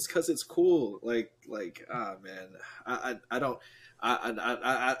because it's cool. Like, man, I don't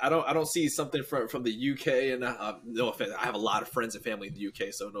see something from the UK. And no offense, I have a lot of friends and family in the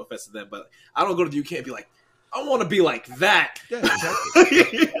UK, so no offense to them. But I don't go to the UK and be like, I want to be like that. Yeah,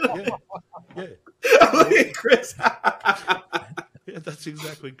 exactly. Yeah. I mean, Chris. Yeah, That's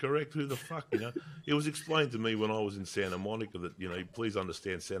exactly correct. Who the fuck, you know? It was explained to me when I was in Santa Monica that, you know, please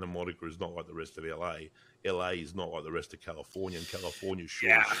understand Santa Monica is not like the rest of LA. LA is not like the rest of California, and California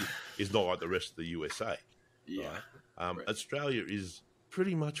is not like the rest of the USA. Yeah. Right? Australia is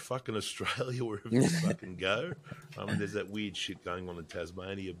pretty much fucking Australia wherever you fucking go. There's that weird shit going on in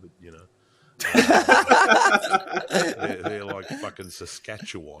Tasmania, but, you know. They're like fucking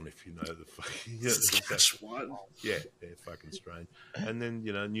Saskatchewan, if you know the fucking Saskatchewan. Yeah, they're fucking strange. And then,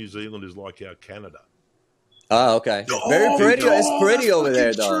 you know, New Zealand is like our Canada. Oh, okay. Very pretty. It's pretty over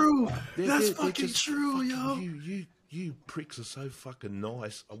there, though. True. That's They're fucking just true, fucking, yo. You pricks are so fucking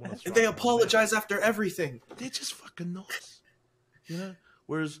nice. I want to. And they apologize after everything. They're just fucking nice, you know.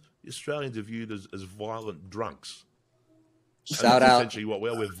 Whereas Australians are viewed as violent drunks. Shout out. Essentially, what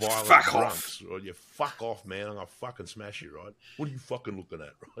we're violent Fuck drunks. Right? You fuck off, man. I'm gonna fucking smash you, right? What are you fucking looking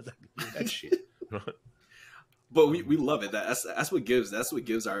at, right? That shit, right? But we love it. That's what gives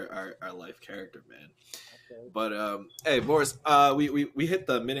our life character, man. But hey, Boris, we hit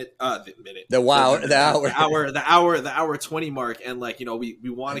the minute, the hour 20 mark, and like, you know, we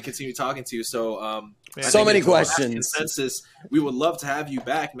want to continue talking to you. So so many questions. Consensus. We would love to have you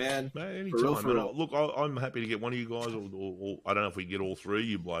back, man. Anytime. Look, I'm happy to get one of you guys, or I don't know if we get all three of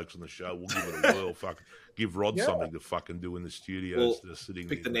you blokes on the show. We'll give it a whirl. Fuck, give Rod something to fucking do in the studio instead of sitting.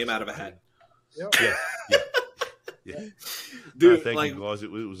 Pick the name out of a hat. Yeah. Dude, thank you guys.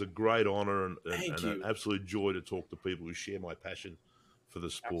 It was a great honor and an you. absolute joy to talk to people who share my passion for the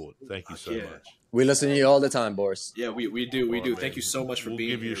sport. Thank you so much. We listen to you all the time, Boris. Yeah, we do. Right, Thank you so much for being here.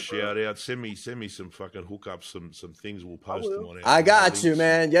 We'll give you a shout out. Send me some fucking hookups, some things. We'll post them on. I got you,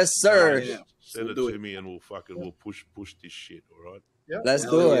 man. Yes, sir. Send it to me, and we'll push this shit. All right. Yep. Let's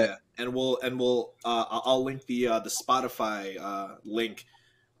do it. And we'll I'll link the Spotify link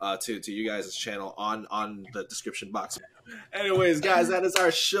to you guys' channel on the description box. Anyways, guys, that is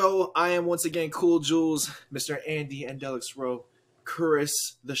our show. I am once again Cool Jules, Mr. Andy and Delix Rowe, Chris,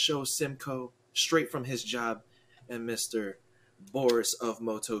 the show Simko, straight from his job, and Mr. Boris of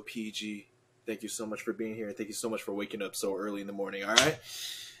Moto PG. Thank you so much for being here. Thank you so much for waking up so early in the morning. All right.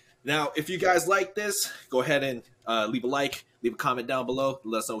 Now, if you guys like this, go ahead and leave a like, leave a comment down below.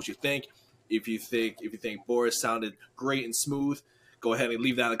 Let us know what you think. If you think Boris sounded great and smooth, go ahead and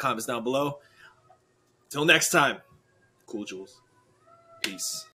leave that in the comments down below. Till next time, Cool Jules. Peace.